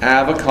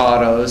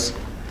avocados,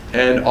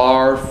 and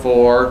R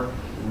for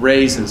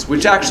raisins,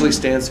 which actually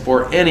stands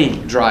for any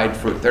dried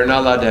fruit. They're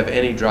not allowed to have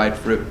any dried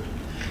fruit.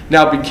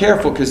 Now be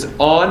careful, because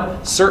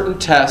on certain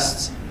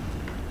tests,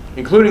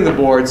 including the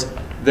boards,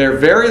 they're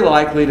very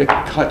likely to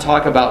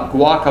talk about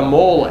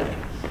guacamole,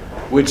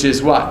 which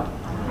is what?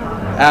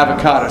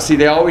 Avocado. See,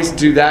 they always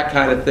do that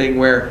kind of thing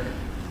where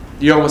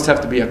you almost have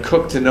to be a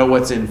cook to know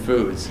what's in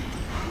foods.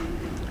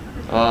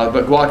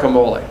 But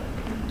guacamole.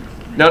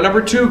 Now,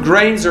 number 2,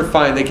 grains are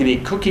fine. They can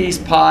eat cookies,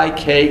 pie,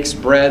 cakes,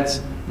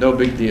 breads, no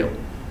big deal.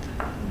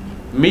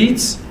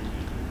 Meats,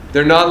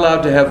 they're not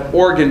allowed to have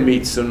organ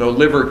meats, so no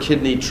liver,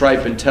 kidney,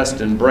 tripe,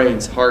 intestine,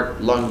 brains,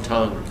 heart, lung,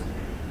 tongue.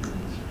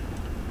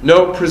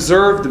 No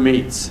preserved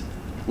meats,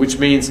 which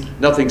means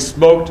nothing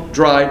smoked,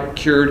 dried,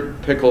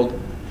 cured, pickled,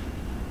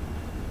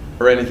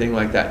 or anything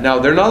like that. Now,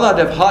 they're not allowed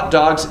to have hot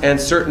dogs and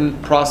certain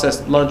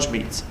processed lunch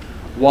meats.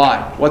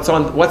 Why? What's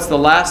the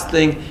last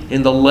thing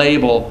in the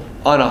label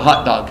on a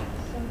hot dog?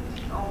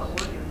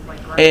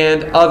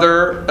 And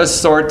other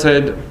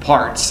assorted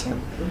parts,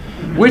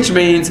 which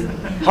means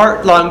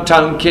heart, lung,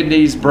 tongue,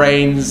 kidneys,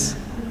 brains,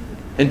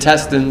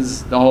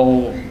 intestines, the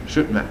whole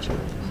shoot match.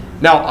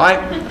 Now,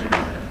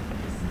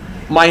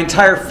 my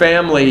entire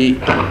family,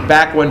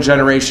 back one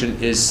generation,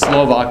 is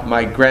Slovak.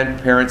 My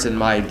grandparents and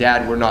my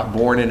dad were not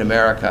born in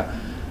America,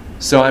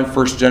 so I'm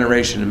first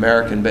generation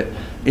American. But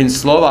in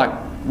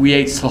Slovak, we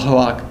ate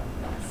Slovak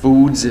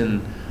foods,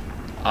 and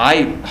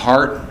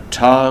heart,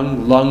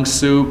 tongue, lung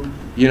soup,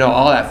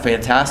 all that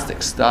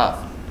fantastic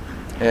stuff.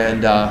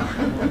 And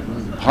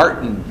heart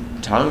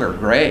and tongue are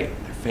great.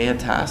 They're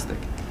fantastic.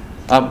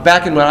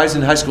 Back when I was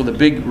in high school, the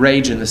big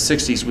rage in the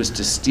 60s was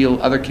to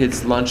steal other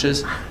kids'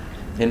 lunches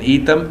and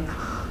eat them.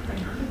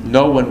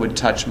 No one would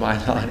touch my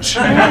lunch.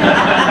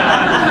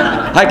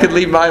 I could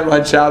leave my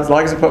lunch out as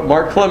long as I put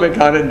Mark Clement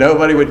on it.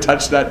 Nobody would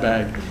touch that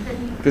bag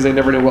because they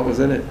never knew what was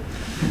in it.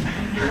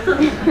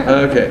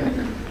 Okay.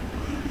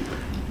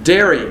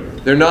 Dairy.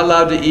 They're not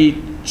allowed to eat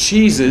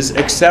cheeses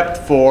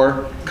except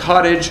for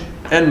cottage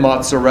and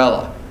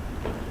mozzarella.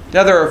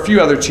 Now, there are a few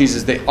other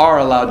cheeses they are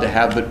allowed to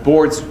have, but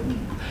boards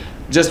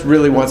just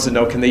really wants to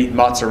know, can they eat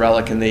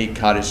mozzarella? Can they eat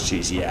cottage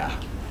cheese? Yeah.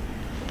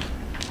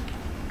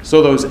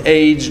 So those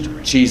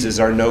aged cheeses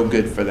are no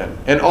good for them.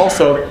 And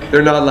also,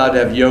 they're not allowed to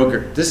have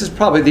yogurt. This is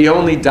probably the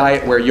only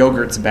diet where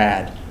yogurt's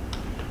bad.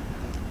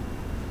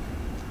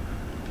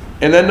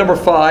 And then number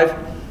 5,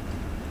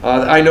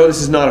 I know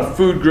this is not a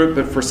food group,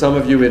 but for some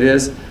of you it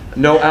is.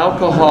 No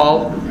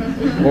alcohol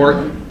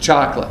or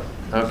chocolate.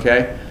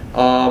 Okay?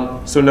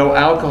 So no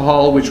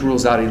alcohol, which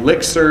rules out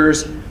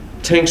elixirs,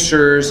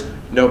 tinctures,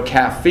 no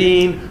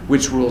caffeine,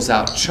 which rules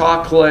out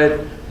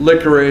chocolate,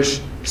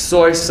 licorice,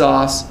 soy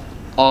sauce,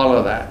 all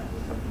of that.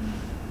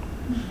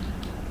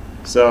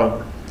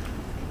 So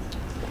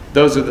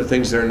those are the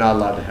things they're not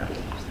allowed to have.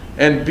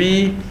 And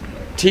B,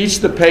 teach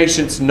the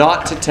patients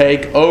not to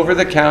take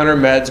over-the-counter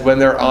meds when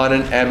they're on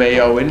an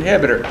MAO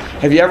inhibitor.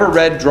 Have you ever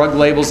read drug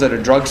labels at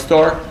a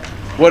drugstore?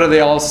 What do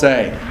they all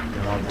say?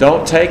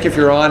 Don't take if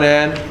you're on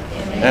an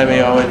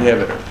MAO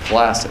inhibitor.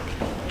 Classic.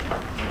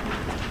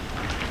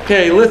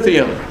 Okay,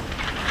 lithium.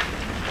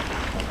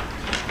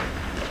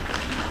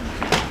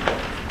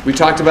 We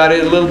talked about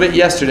it a little bit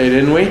yesterday,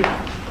 didn't we?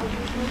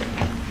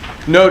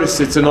 Notice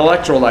it's an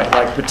electrolyte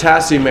like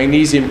potassium,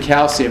 magnesium,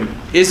 calcium.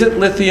 Isn't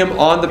lithium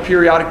on the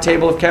periodic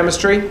table of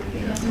chemistry?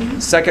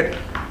 Second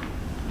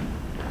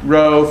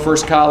row,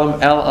 first column,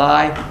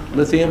 Li,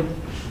 lithium.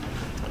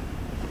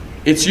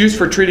 It's used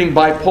for treating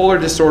bipolar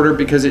disorder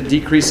because it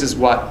decreases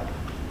what?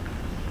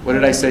 What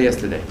did I say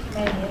yesterday?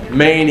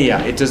 Mania.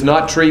 It does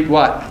not treat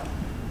what?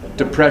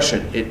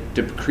 Depression. It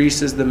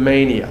decreases the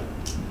mania.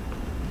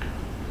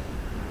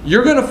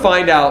 You're going to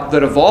find out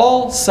that of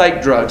all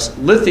psych drugs,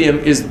 lithium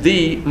is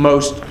the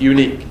most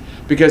unique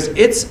because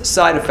its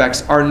side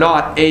effects are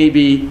not A,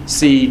 B,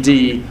 C,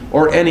 D,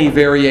 or any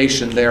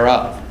variation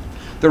thereof.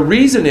 The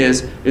reason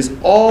is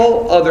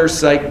all other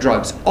psych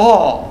drugs,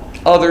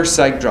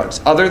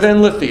 other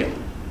than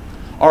lithium,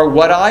 are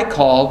what I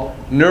call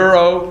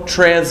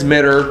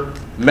neurotransmitter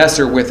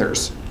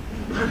messer-withers.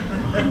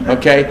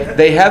 Okay?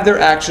 They have their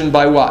action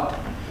by what?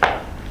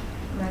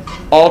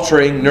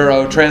 Altering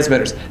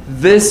neurotransmitters.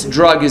 This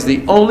drug is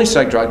the only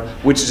psych drug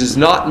which does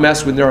not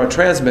mess with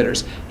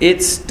neurotransmitters. It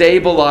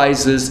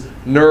stabilizes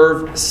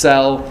nerve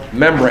cell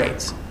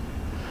membranes.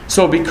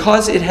 So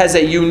because it has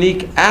a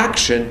unique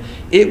action,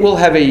 it will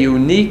have a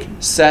unique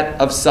set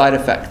of side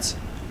effects.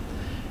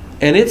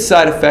 And its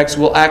side effects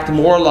will act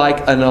more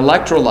like an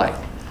electrolyte.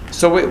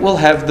 So it will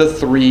have the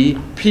 3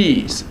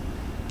 P's.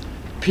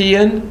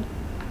 Peeing,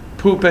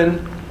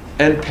 pooping,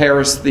 and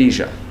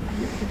paresthesia.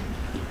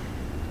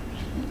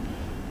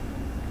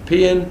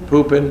 Peeing,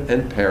 pooping,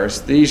 and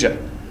paresthesia.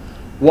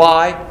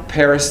 Why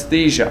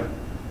paresthesia?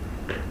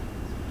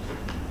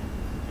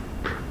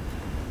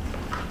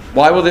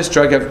 Why will this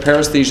drug have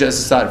paresthesia as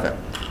a side effect?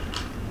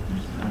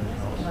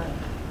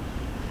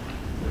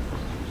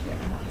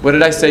 What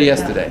did I say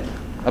yesterday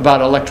about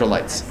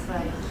electrolytes?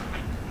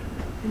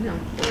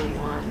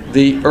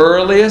 The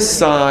earliest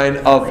sign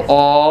of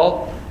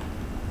all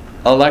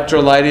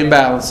electrolyte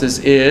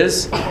imbalances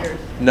is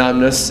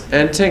numbness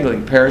and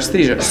tingling,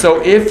 paresthesia.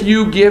 So if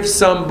you give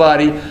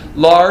somebody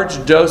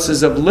large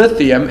doses of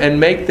lithium and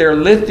make their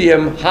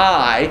lithium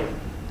high,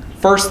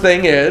 first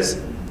thing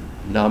is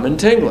numb and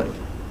tingling.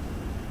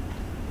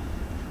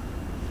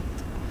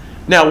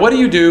 Now, what do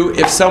you do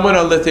if someone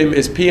on lithium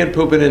is peeing,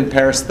 pooping, and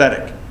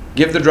paresthetic?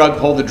 Give the drug,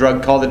 hold the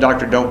drug, call the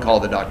doctor, don't call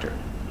the doctor.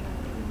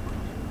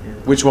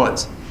 Which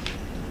ones?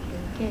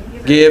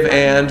 Give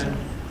and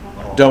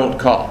don't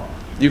call.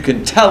 You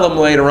can tell him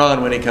later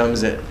on when he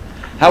comes in.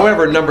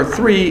 However, number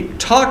 3,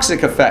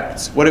 toxic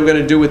effects. What are we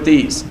going to do with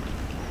these?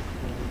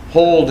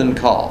 Hold and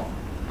call.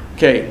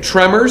 Okay,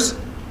 tremors,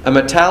 a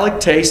metallic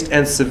taste,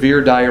 and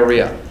severe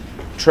diarrhea.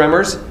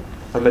 Tremors,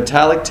 a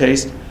metallic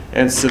taste,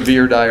 and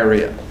severe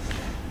diarrhea.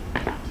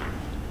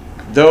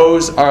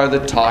 Those are the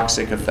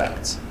toxic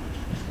effects.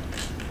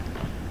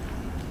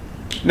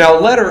 Now,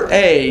 letter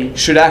A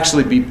should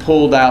actually be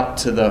pulled out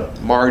to the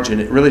margin.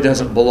 It really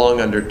doesn't belong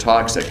under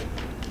toxic.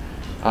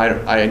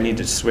 I need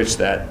to switch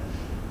that.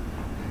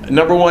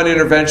 Number 1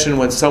 intervention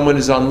when someone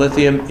is on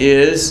lithium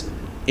is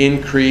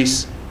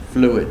increase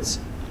fluids.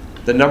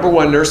 The number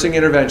 1 nursing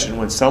intervention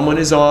when someone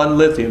is on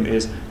lithium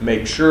is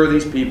make sure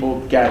these people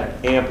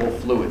get ample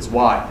fluids.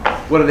 Why?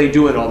 What are they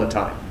doing all the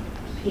time?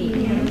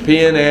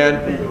 Peeing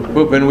and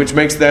pooping, which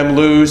makes them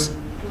lose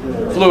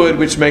fluid,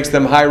 which makes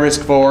them high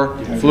risk for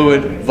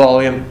fluid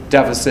volume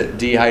deficit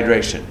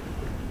dehydration.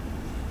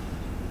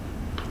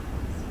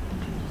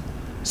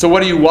 So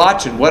what are you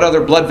watching? What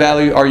other blood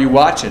value are you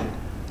watching?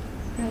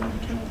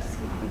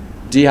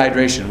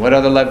 Dehydration. What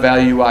other lead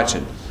value are you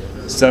watching?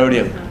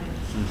 Sodium.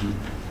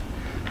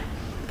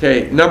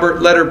 Okay,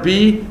 letter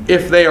B,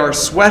 if they are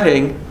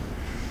sweating,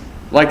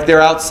 like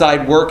they're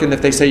outside work, and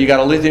if they say you got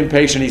a lithium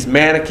patient, he's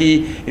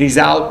manicky, and he's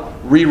out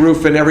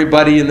re-roofing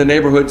everybody in the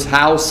neighborhood's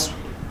house,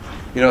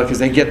 because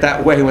they get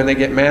that way when they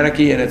get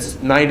manicky and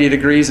it's 90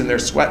 degrees and they're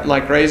sweating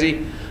like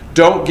crazy,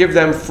 don't give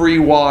them free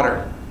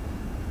water.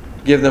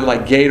 Give them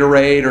like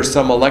Gatorade or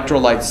some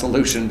electrolyte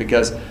solution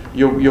because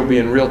you'll be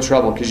in real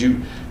trouble because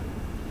you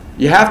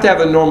have to have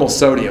a normal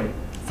sodium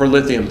for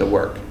lithium to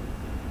work.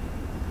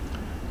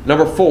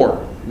 Number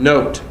 4,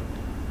 note.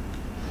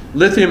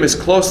 Lithium is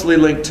closely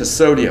linked to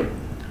sodium.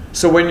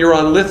 So when you're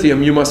on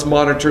lithium, you must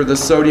monitor the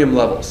sodium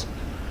levels.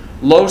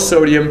 Low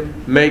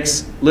sodium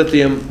makes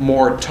lithium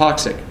more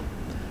toxic.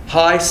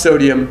 High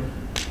sodium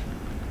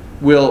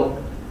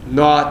will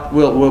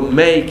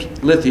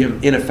make lithium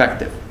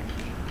ineffective.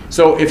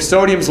 So if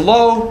sodium's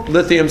low,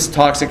 lithium's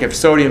toxic. If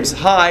sodium's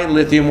high,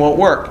 lithium won't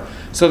work.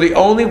 So the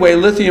only way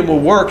lithium will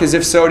work is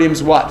if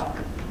sodium's what?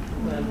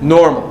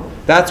 Normal.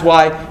 That's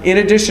why, in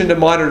addition to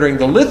monitoring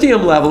the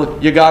lithium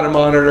level, you got to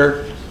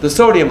monitor the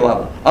sodium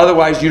level.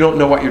 Otherwise, you don't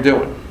know what you're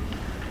doing.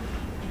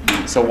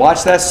 So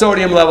watch that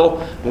sodium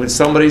level when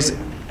somebody's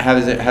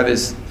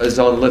is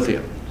on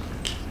lithium.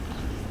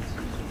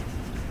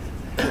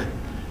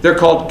 They're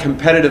called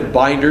competitive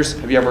binders.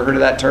 Have you ever heard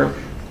of that term?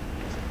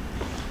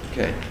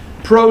 Okay.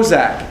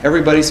 Prozac,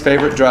 everybody's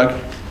favorite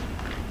drug.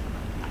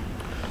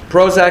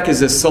 Prozac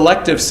is a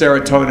selective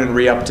serotonin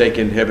reuptake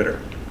inhibitor.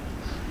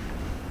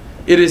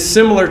 It is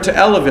similar to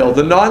Elavil,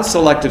 the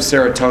non-selective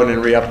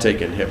serotonin reuptake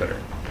inhibitor.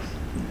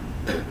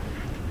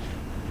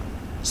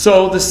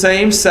 So the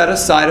same set of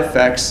side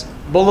effects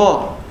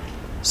belong.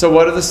 So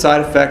what are the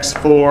side effects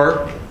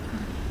for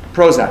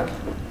Prozac?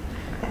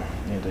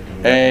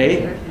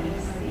 A,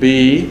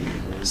 B,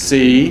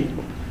 C,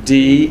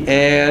 D,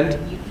 and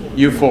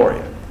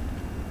euphoria.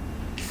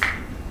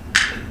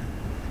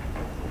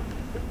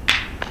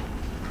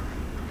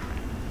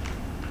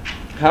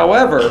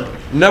 However,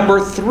 number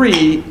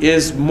 3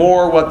 is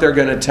more what they're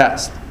going to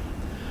test.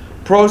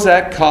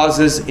 Prozac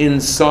causes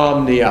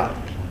insomnia.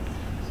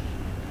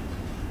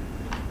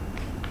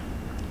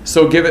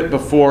 So give it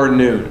before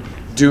noon.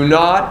 Do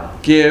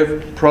not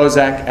give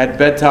Prozac at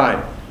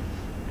bedtime.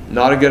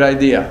 Not a good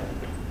idea.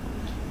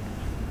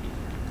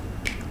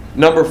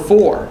 Number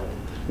 4,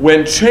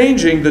 when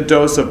changing the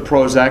dose of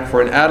Prozac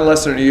for an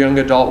adolescent or young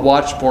adult,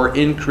 watch for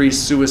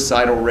increased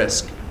suicidal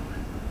risk.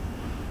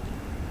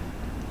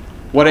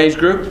 What age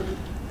group?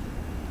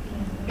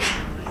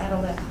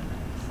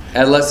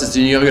 Adolescents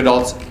and young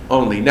adults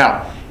only.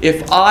 Now,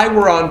 if I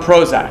were on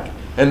Prozac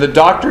and the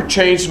doctor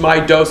changed my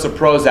dose of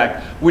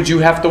Prozac, would you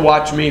have to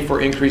watch me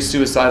for increased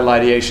suicidal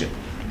ideation?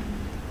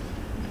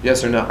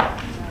 Yes or no?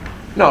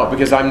 No,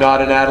 because I'm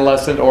not an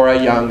adolescent or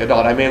a young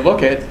adult. I may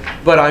look it,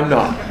 but I'm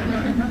not.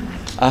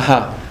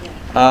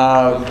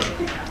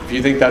 If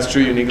you think that's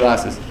true, you need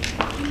glasses.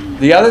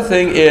 The other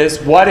thing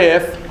is, what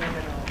if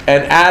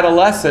an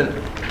adolescent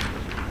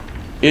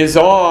is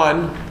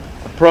on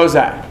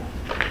Prozac?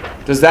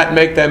 Does that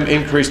make them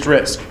increased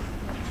risk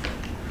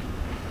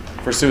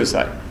for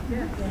suicide?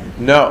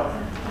 No.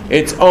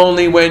 It's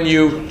only when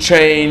you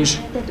change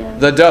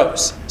the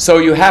dose. So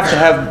you have to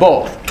have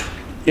both.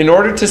 In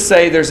order to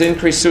say there's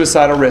increased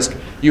suicidal risk,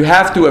 you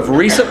have to have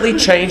recently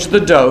changed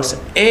the dose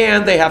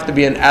and they have to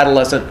be an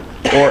adolescent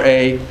or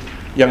a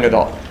young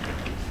adult.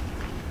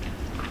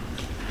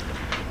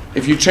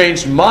 If you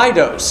changed my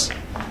dose,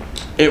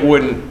 it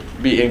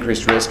wouldn't be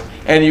increased risk.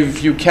 And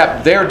if you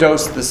kept their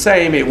dose the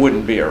same, it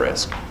wouldn't be a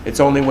risk. It's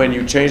only when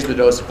you change the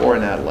dose for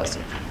an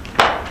adolescent.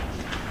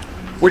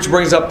 Which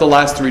brings up the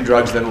last 3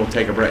 drugs, then we'll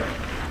take a break.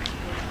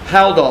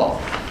 Haldol,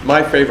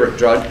 my favorite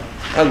drug.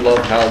 I love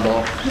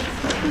Haldol.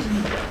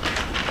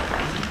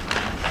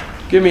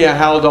 Give me a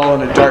Haldol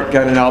and a dart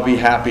gun and I'll be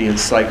happy and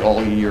psych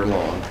all year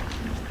long.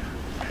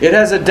 It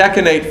has a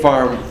decanate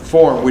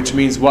form, which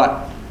means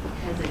what?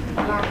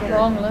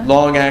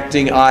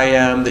 Long-acting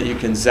IM that you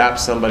can zap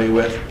somebody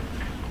with.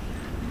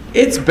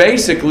 It's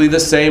basically the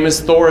same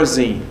as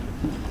Thorazine.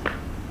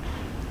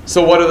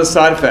 So what are the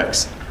side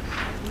effects?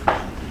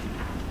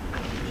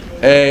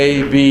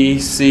 A, B,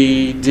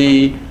 C,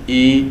 D,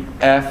 E,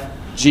 F,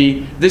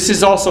 G. This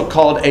is also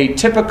called a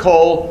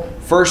typical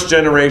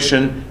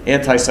first-generation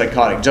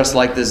antipsychotic, just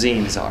like the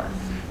zines are.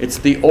 It's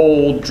the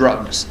old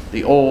drugs,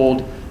 the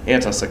old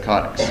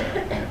antipsychotics.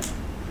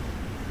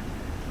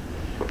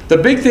 The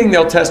big thing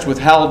they'll test with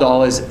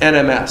Haldol is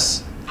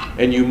NMS,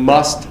 and you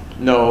must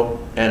know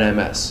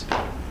NMS.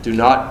 Do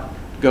not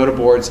go to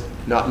boards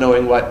not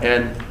knowing what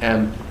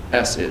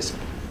NMS is.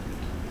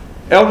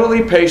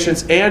 Elderly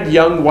patients and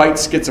young white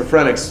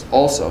schizophrenics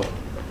also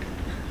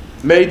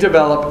may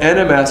develop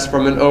NMS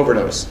from an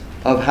overdose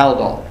of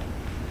Haldol.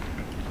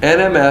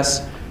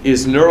 NMS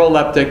is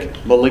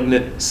neuroleptic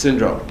malignant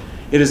syndrome.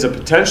 It is a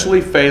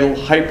potentially fatal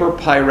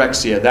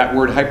hyperpyrexia. That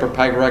word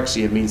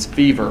hyperpyrexia means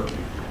fever,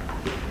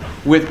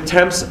 with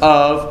temps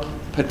of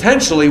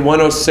potentially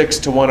 106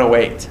 to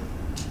 108.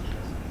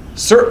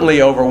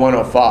 Certainly over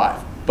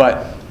 105,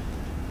 but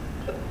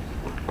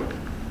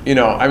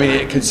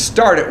it could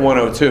start at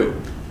 102,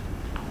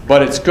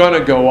 but it's going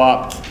to go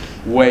up,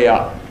 way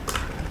up.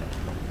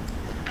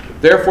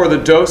 Therefore, the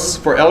dose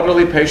for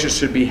elderly patients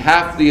should be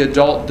half the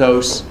adult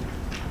dose.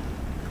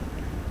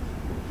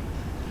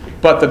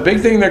 But the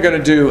big thing they're going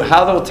to do,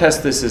 how they'll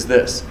test this is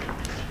this.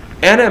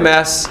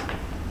 NMS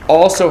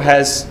also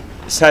has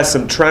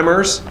some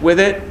tremors with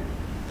it,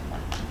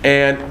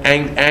 and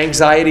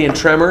anxiety and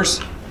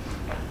tremors.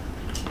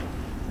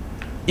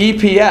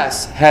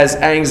 EPS has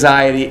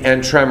anxiety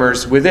and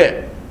tremors with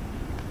it.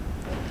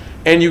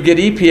 And you get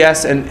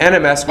EPS and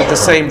NMS with the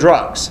same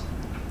drugs.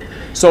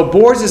 So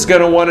boards is going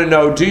to want to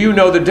know, do you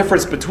know the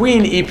difference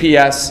between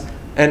EPS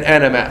and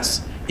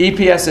NMS?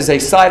 EPS is a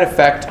side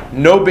effect,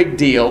 no big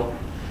deal.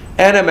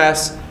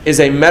 NMS is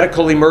a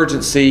medical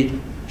emergency,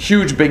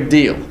 huge big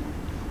deal.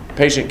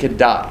 Patient could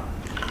die.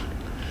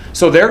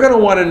 So they're going to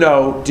want to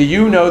know, do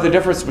you know the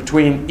difference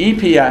between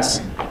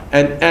EPS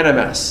and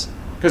NMS?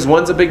 Because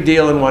one's a big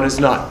deal and one is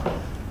not.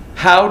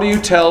 How do you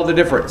tell the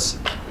difference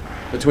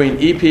between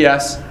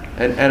EPS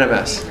and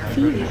NMS?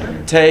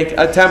 Take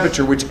a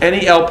temperature, which any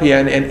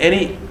LPN and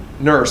any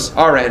nurse,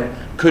 RN,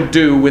 could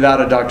do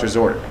without a doctor's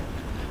order.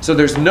 So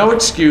there's no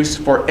excuse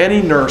for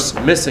any nurse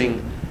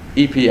missing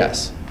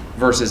EPS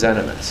versus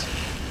NMS.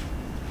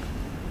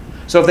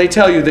 So if they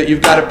tell you that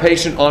you've got a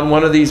patient on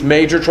one of these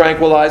major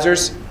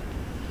tranquilizers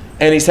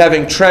and he's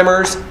having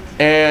tremors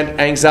and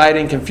anxiety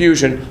and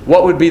confusion,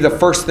 what would be the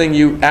first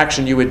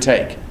action you would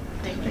take?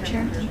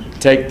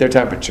 Take their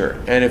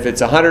temperature. And if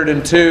it's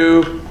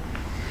 102,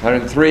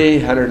 103,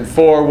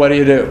 104, what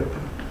do?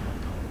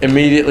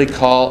 Immediately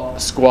call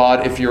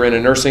squad if you're in a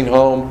nursing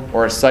home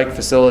or a psych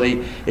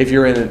facility. If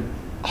you're in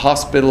a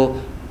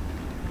hospital,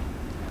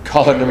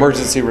 call it an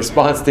emergency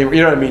response team.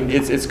 You know what I mean?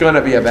 It's going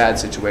to be a bad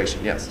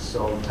situation, yes.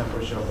 So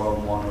temperature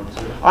above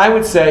 102. I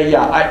would say,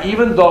 yeah,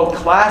 even though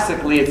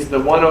classically it's the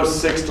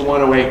 106 to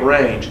 108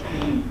 range,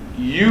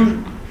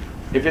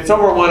 if it's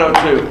over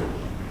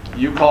 102,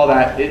 you call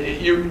that,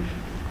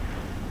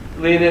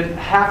 Leonid,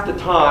 half the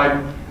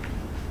time,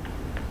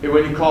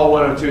 when you call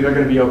 102, they're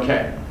going to be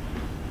okay.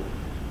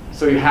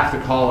 So you have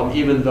to call them,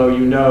 even though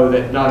you know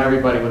that not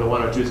everybody with a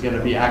 102 is going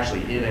to be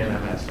actually in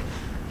MMS.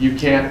 You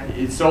can't,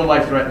 it's so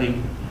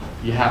life-threatening,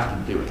 you have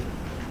to do it.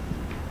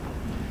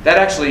 That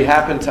actually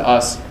happened to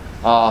us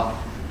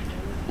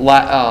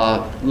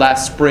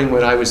last spring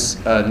when I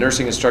was a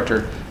nursing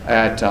instructor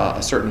at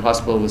a certain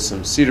hospital with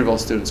some Cedarville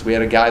students. We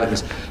had a guy that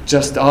was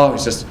just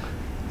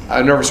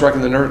a nervous wreck,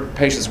 and the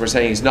patients were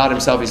saying he's not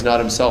himself.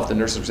 The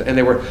nurses and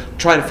they were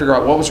trying to figure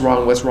out what's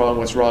wrong.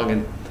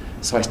 And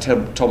so I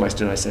told my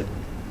student, I said,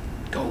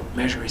 go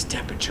measure his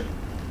temperature.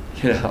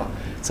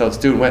 So the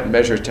student went and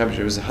measured his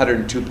temperature. It was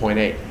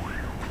 102.8.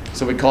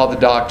 So we called the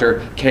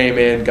doctor, came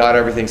in, got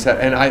everything set.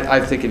 And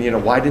I'm thinking,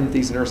 why didn't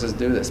these nurses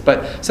do this?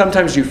 But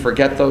sometimes you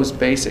forget those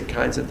basic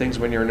kinds of things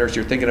when you're a nurse.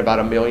 You're thinking about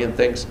a million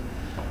things.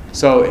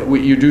 So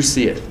you do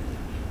see it,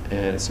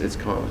 and it's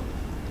common.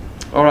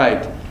 All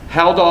right,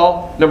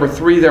 Haldol, number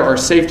 3, there are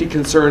safety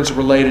concerns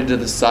related to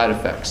the side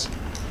effects.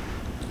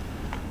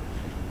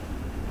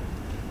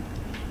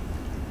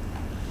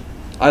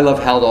 I love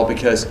Haldol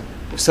because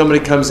if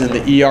somebody comes in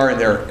the ER and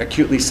they're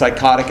acutely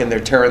psychotic and they're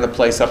tearing the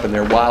place up and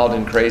they're wild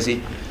and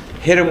crazy,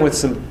 hit them with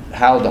some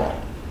Haldol.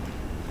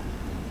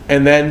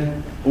 And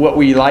then what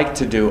we like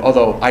to do,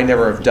 although I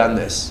never have done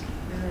this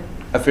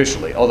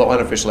officially, although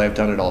unofficially I've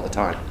done it all the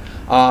time,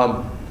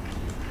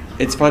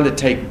 it's fun to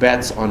take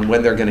bets on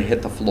when they're going to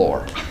hit the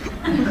floor.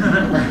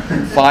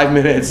 5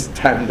 minutes,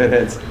 10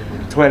 minutes,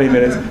 20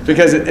 minutes,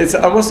 because it's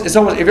almost.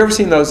 Have you ever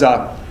seen those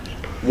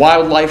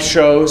wildlife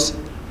shows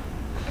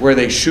where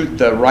they shoot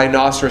the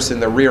rhinoceros in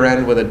the rear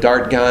end with a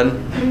dart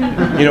gun,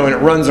 and it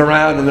runs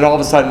around, and then all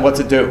of a sudden, what's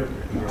it do?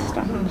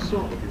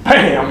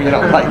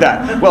 Bam, like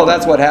that. Well,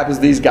 that's what happens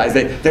to these guys.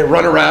 They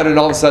run around, and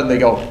all of a sudden they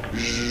go,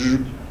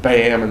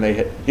 bam, and they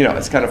hit.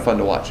 It's kind of fun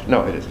to watch.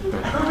 No, it isn't.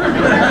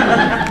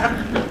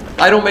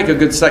 I don't make a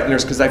good psych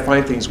nurse because I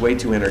find things way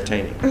too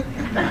entertaining.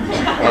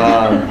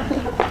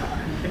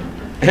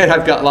 And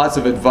I've got lots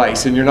of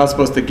advice, and you're not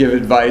supposed to give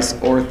advice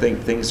or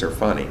think things are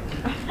funny.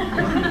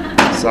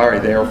 Sorry,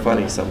 they are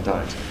funny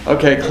sometimes.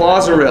 Okay,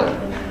 Clozaril,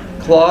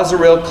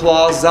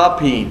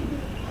 clozapine.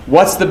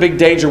 What's the big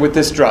danger with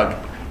this drug?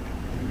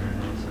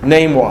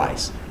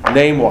 Name-wise.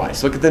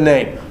 Look at the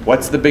name.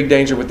 What's the big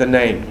danger with the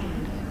name?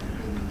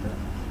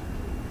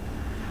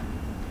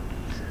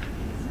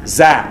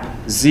 ZAP.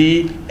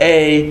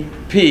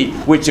 Z-A-P,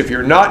 which if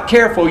you're not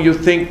careful, you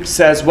think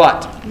says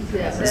what?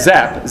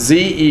 ZEP.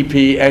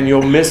 Z-E-P, and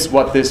you'll miss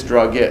what this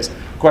drug is.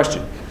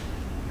 Question?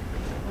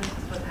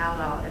 With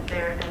Haldol, if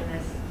they're in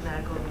this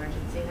medical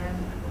emergency then,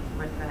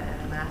 with the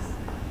NMS,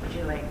 would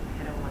you hit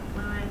them with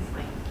fluids?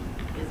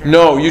 Is there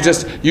No, you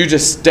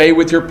just stay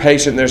with your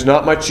patient. There's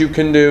not much you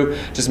can do.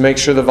 Just make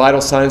sure the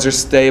vital signs are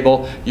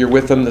stable. You're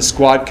with them, the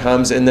squad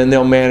comes, and then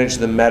they'll manage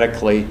them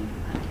medically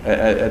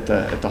at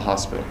the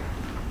hospital.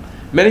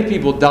 Many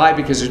people die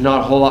because there's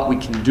not a whole lot we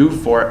can do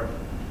for it.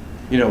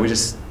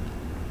 It's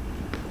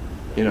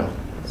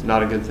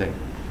not a good thing.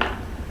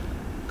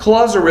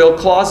 Clozaril,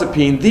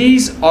 clozapine,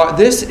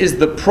 this is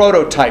the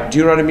prototype. Do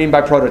you know what I mean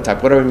by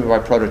prototype? What do I mean by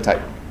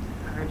prototype?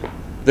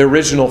 The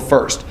original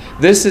first.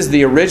 This is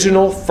the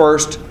original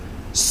first,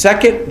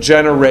 second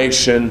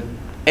generation,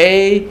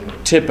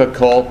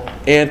 atypical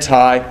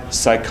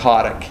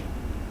antipsychotic.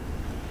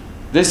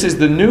 This is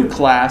the new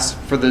class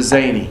for the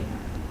zany.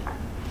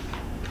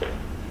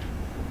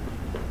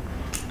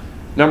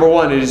 Number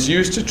 1, it is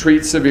used to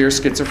treat severe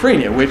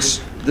schizophrenia, which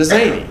the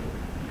zany.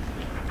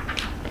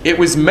 It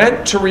was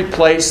meant to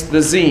replace the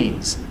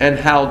zines and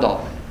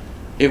Haldol.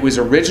 It was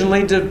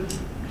originally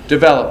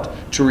developed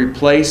to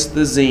replace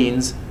the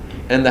zines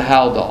and the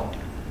Haldol.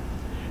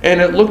 And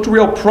it looked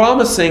real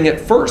promising at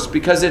first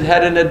because it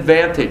had an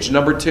advantage.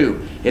 Number 2,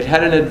 it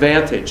had an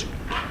advantage.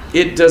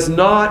 It does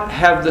not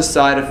have the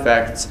side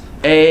effects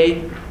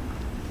A,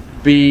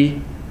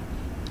 B,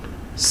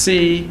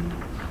 C,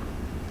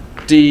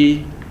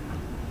 D,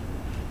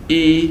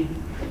 E,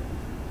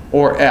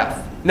 or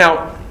F.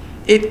 Now,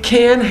 it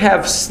can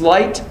have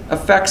slight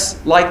effects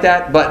like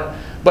that, but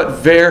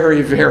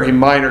very, very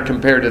minor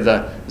compared to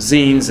the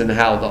zines and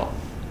Haldol.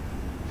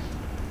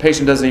 The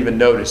patient doesn't even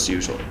notice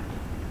usually.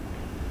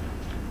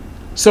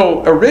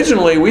 So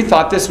originally, we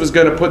thought this was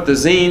going to put the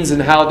zines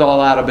and Haldol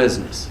out of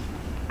business.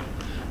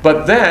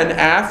 But then,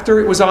 after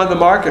it was on the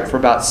market for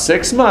about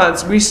 6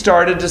 months, we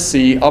started to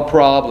see a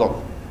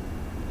problem.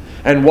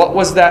 And what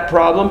was that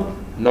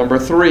problem? Number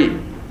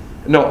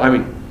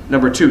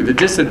 2, the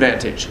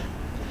disadvantage.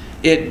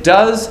 It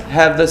does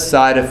have the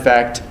side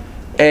effect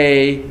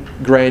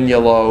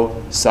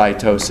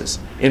agranulocytosis.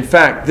 In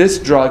fact, this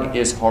drug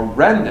is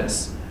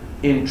horrendous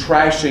in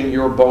trashing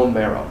your bone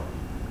marrow.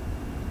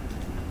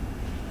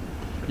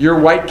 Your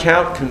white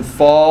count can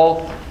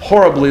fall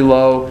horribly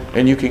low,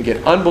 and you can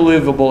get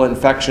unbelievable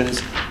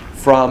infections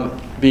from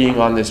being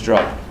on this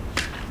drug.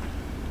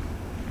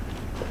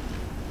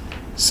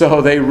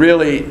 So they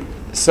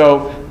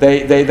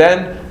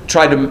then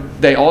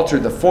they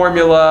altered the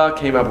formula,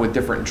 came up with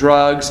different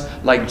drugs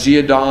like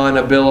Geodon,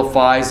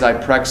 Abilify,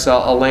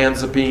 Zyprexa,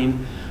 Olanzapine,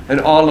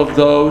 and all of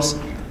those.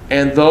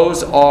 And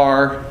those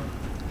are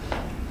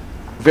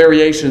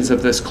variations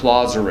of this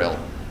Clozaril.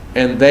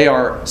 And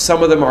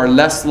some of them are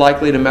less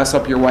likely to mess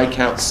up your white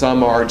count,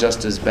 some are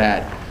just as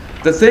bad.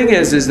 The thing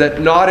is that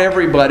not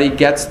everybody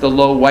gets the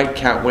low white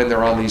count when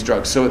they're on these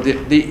drugs. So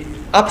the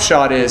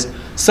upshot is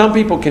some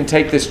people can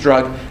take this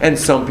drug and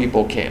some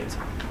people can't.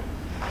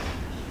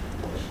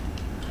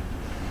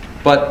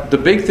 But the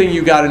big thing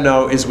you got to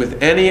know is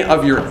with any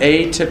of your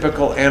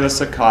atypical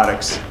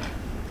antipsychotics,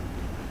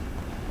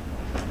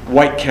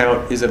 white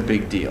count is a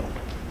big deal.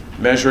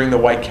 Measuring the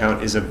white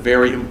count is a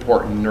very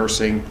important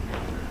nursing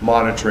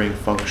monitoring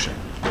function.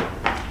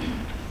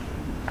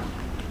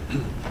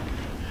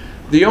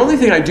 The only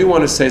thing I do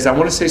want to say is I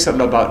want to say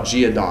something about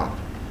Geodon.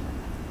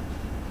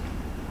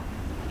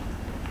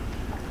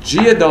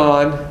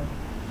 Geodon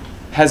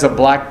has a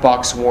black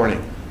box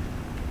warning,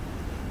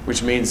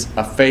 which means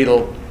a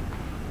fatal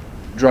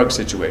drug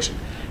situation.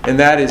 And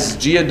that is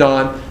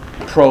Geodon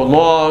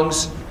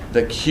prolongs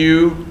the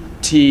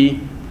QT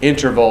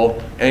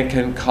interval and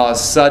can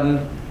cause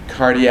sudden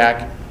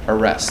cardiac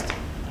arrest.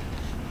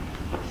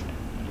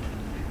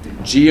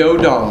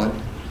 Geodon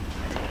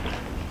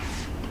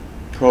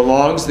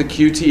prolongs the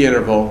QT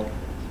interval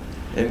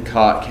and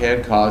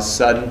can cause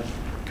sudden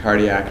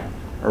cardiac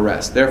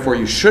arrest. Therefore,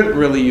 you shouldn't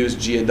really use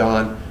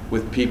Geodon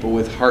with people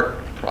with heart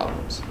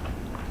problems.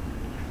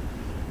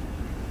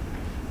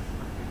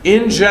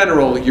 In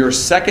general, your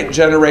second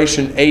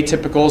generation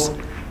atypicals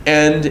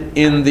end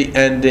in the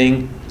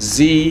ending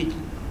Z-A-P-I-N-E,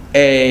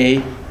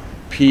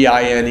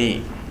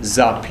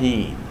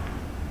 Zapine.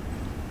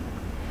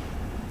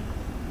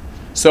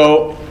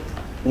 So,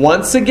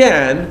 once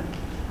again,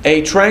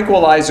 a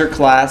tranquilizer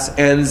class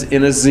ends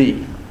in a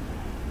Z.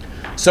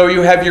 So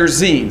you have your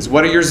zines.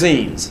 What are your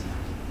zines?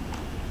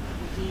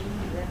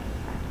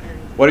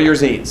 What are your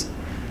zines?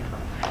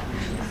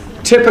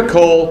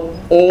 Typical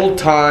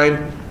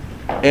old-time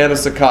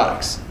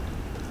antipsychotics.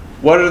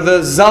 What are the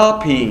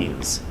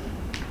Zapines?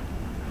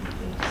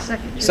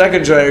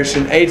 Second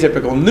generation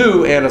atypical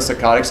new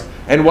antipsychotics.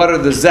 And what are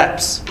the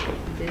Zeps?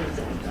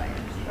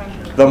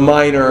 The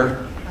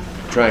minor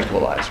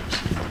tranquilizers.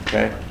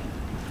 Okay?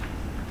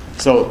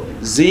 So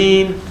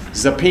Zine,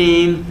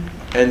 Zapine,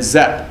 and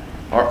Zep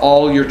are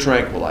all your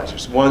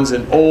tranquilizers. One's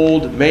an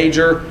old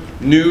major,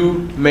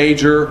 new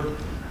major,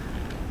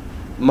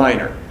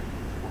 minor.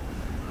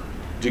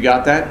 Do you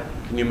got that?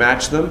 Can you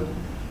match them?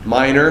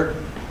 Minor,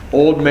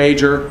 old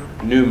major,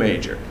 new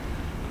major.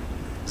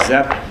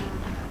 Zep,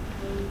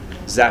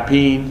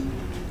 Zapine,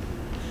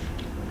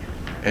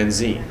 and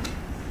Zine.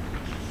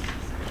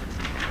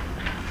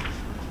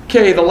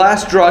 Okay, the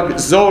last drug,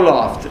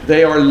 Zoloft.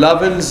 They are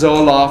loving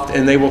Zoloft,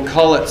 and they will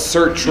call it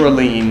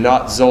sertraline,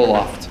 not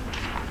Zoloft.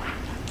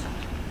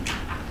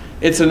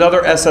 It's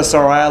another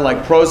SSRI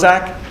like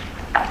Prozac.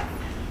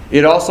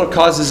 It also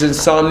causes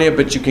insomnia,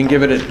 but you can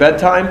give it at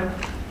bedtime.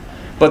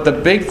 But the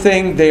big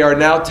thing they are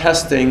now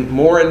testing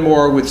more and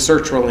more with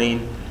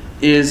sertraline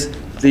is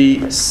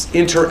the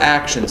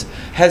interactions.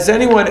 Has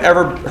anyone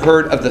ever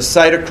heard of the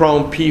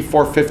cytochrome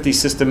P450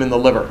 system in the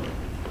liver?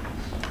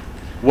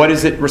 What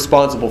is it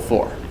responsible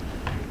for?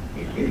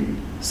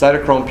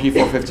 Cytochrome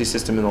P450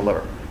 system in the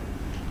liver.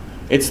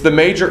 It's the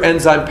major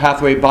enzyme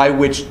pathway by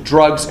which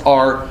drugs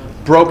are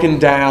broken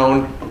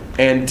down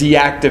and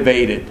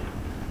deactivated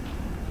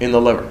in the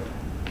liver.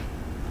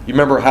 You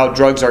remember how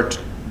drugs are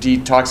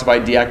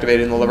detoxified,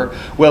 deactivated in the liver?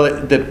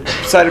 Well, the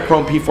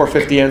cytochrome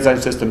P450 enzyme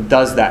system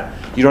does that.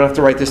 You don't have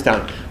to write this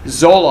down.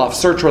 Zoloft,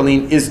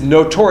 sertraline, is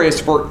notorious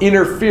for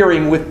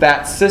interfering with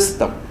that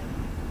system,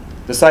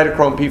 the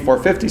cytochrome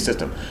P450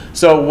 system.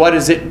 So what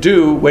does it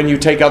do when you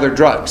take other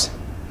drugs?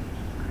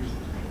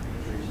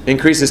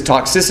 Increases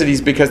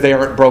toxicities because they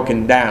aren't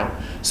broken down.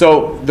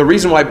 So the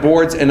reason why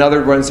boards and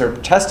other ones are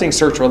testing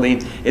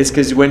sertraline is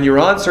because when you're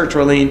on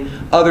sertraline,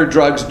 other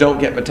drugs don't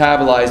get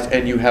metabolized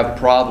and you have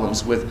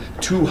problems with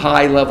too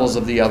high levels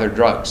of the other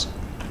drugs.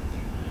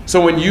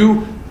 So when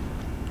you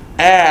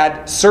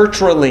add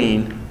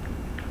sertraline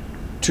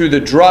to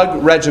the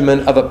drug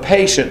regimen of a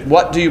patient,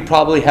 what do you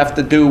probably have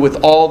to do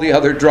with all the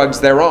other drugs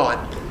they're on?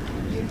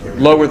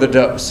 Lower the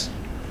dose.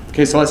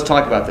 Okay, so let's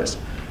talk about this.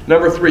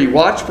 Number 3,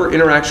 watch for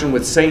interaction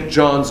with St.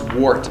 John's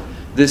wort,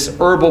 this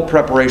herbal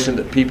preparation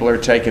that people are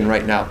taking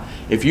right now.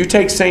 If you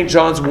take St.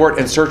 John's wort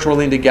and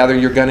sertraline together,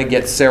 you're going to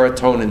get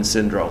serotonin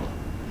syndrome,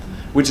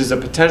 which is a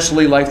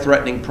potentially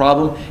life-threatening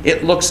problem.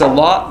 It looks a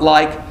lot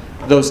like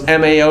those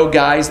MAO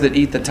guys that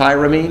eat the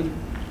tyramine.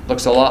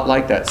 Looks a lot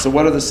like that. So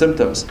what are the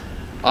symptoms?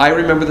 I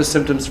remember the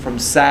symptoms from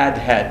SAD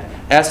head.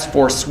 S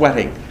for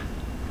sweating.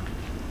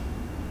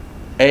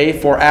 A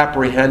for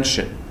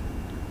apprehension.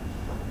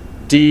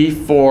 D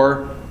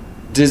for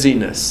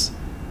dizziness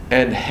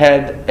and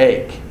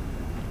headache.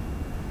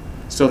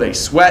 So they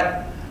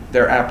sweat,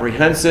 they're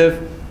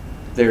apprehensive,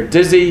 they're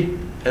dizzy,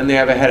 and they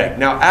have a headache.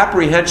 Now,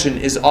 apprehension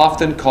is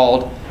often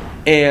called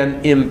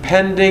an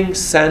impending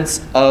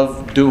sense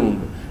of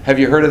doom. Have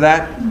you heard of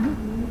that?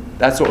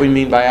 That's what we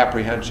mean by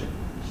apprehension.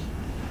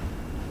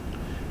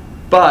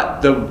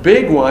 But the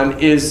big one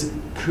is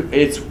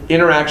its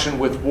interaction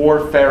with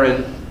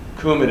warfarin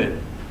Coumadin.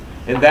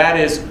 And that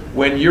is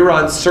when you're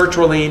on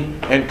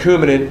sertraline and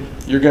Coumadin,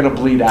 you're going to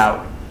bleed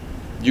out.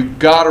 You've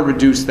got to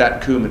reduce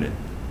that Coumadin.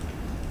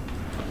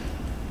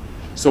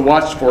 So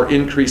watch for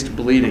increased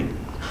bleeding.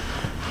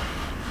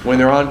 When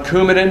they're on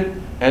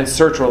Coumadin and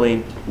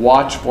sertraline,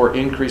 watch for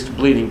increased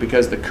bleeding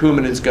because the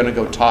Coumadin is going to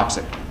go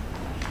toxic.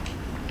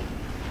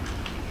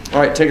 All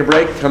right, take a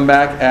break. Come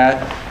back at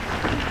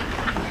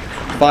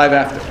 5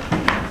 after.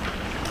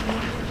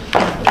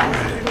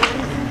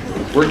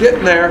 We're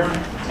getting there.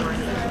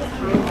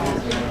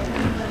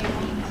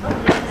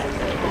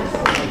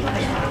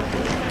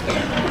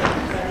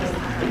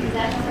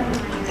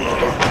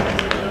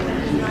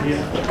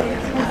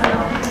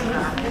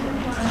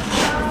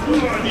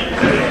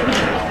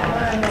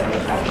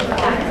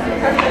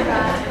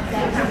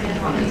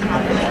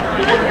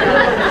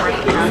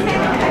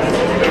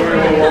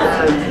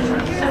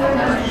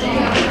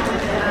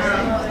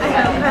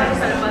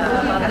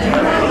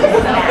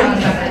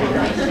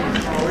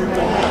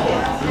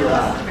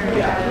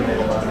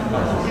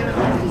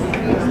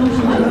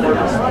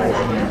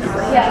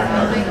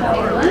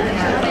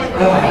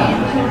 Yeah.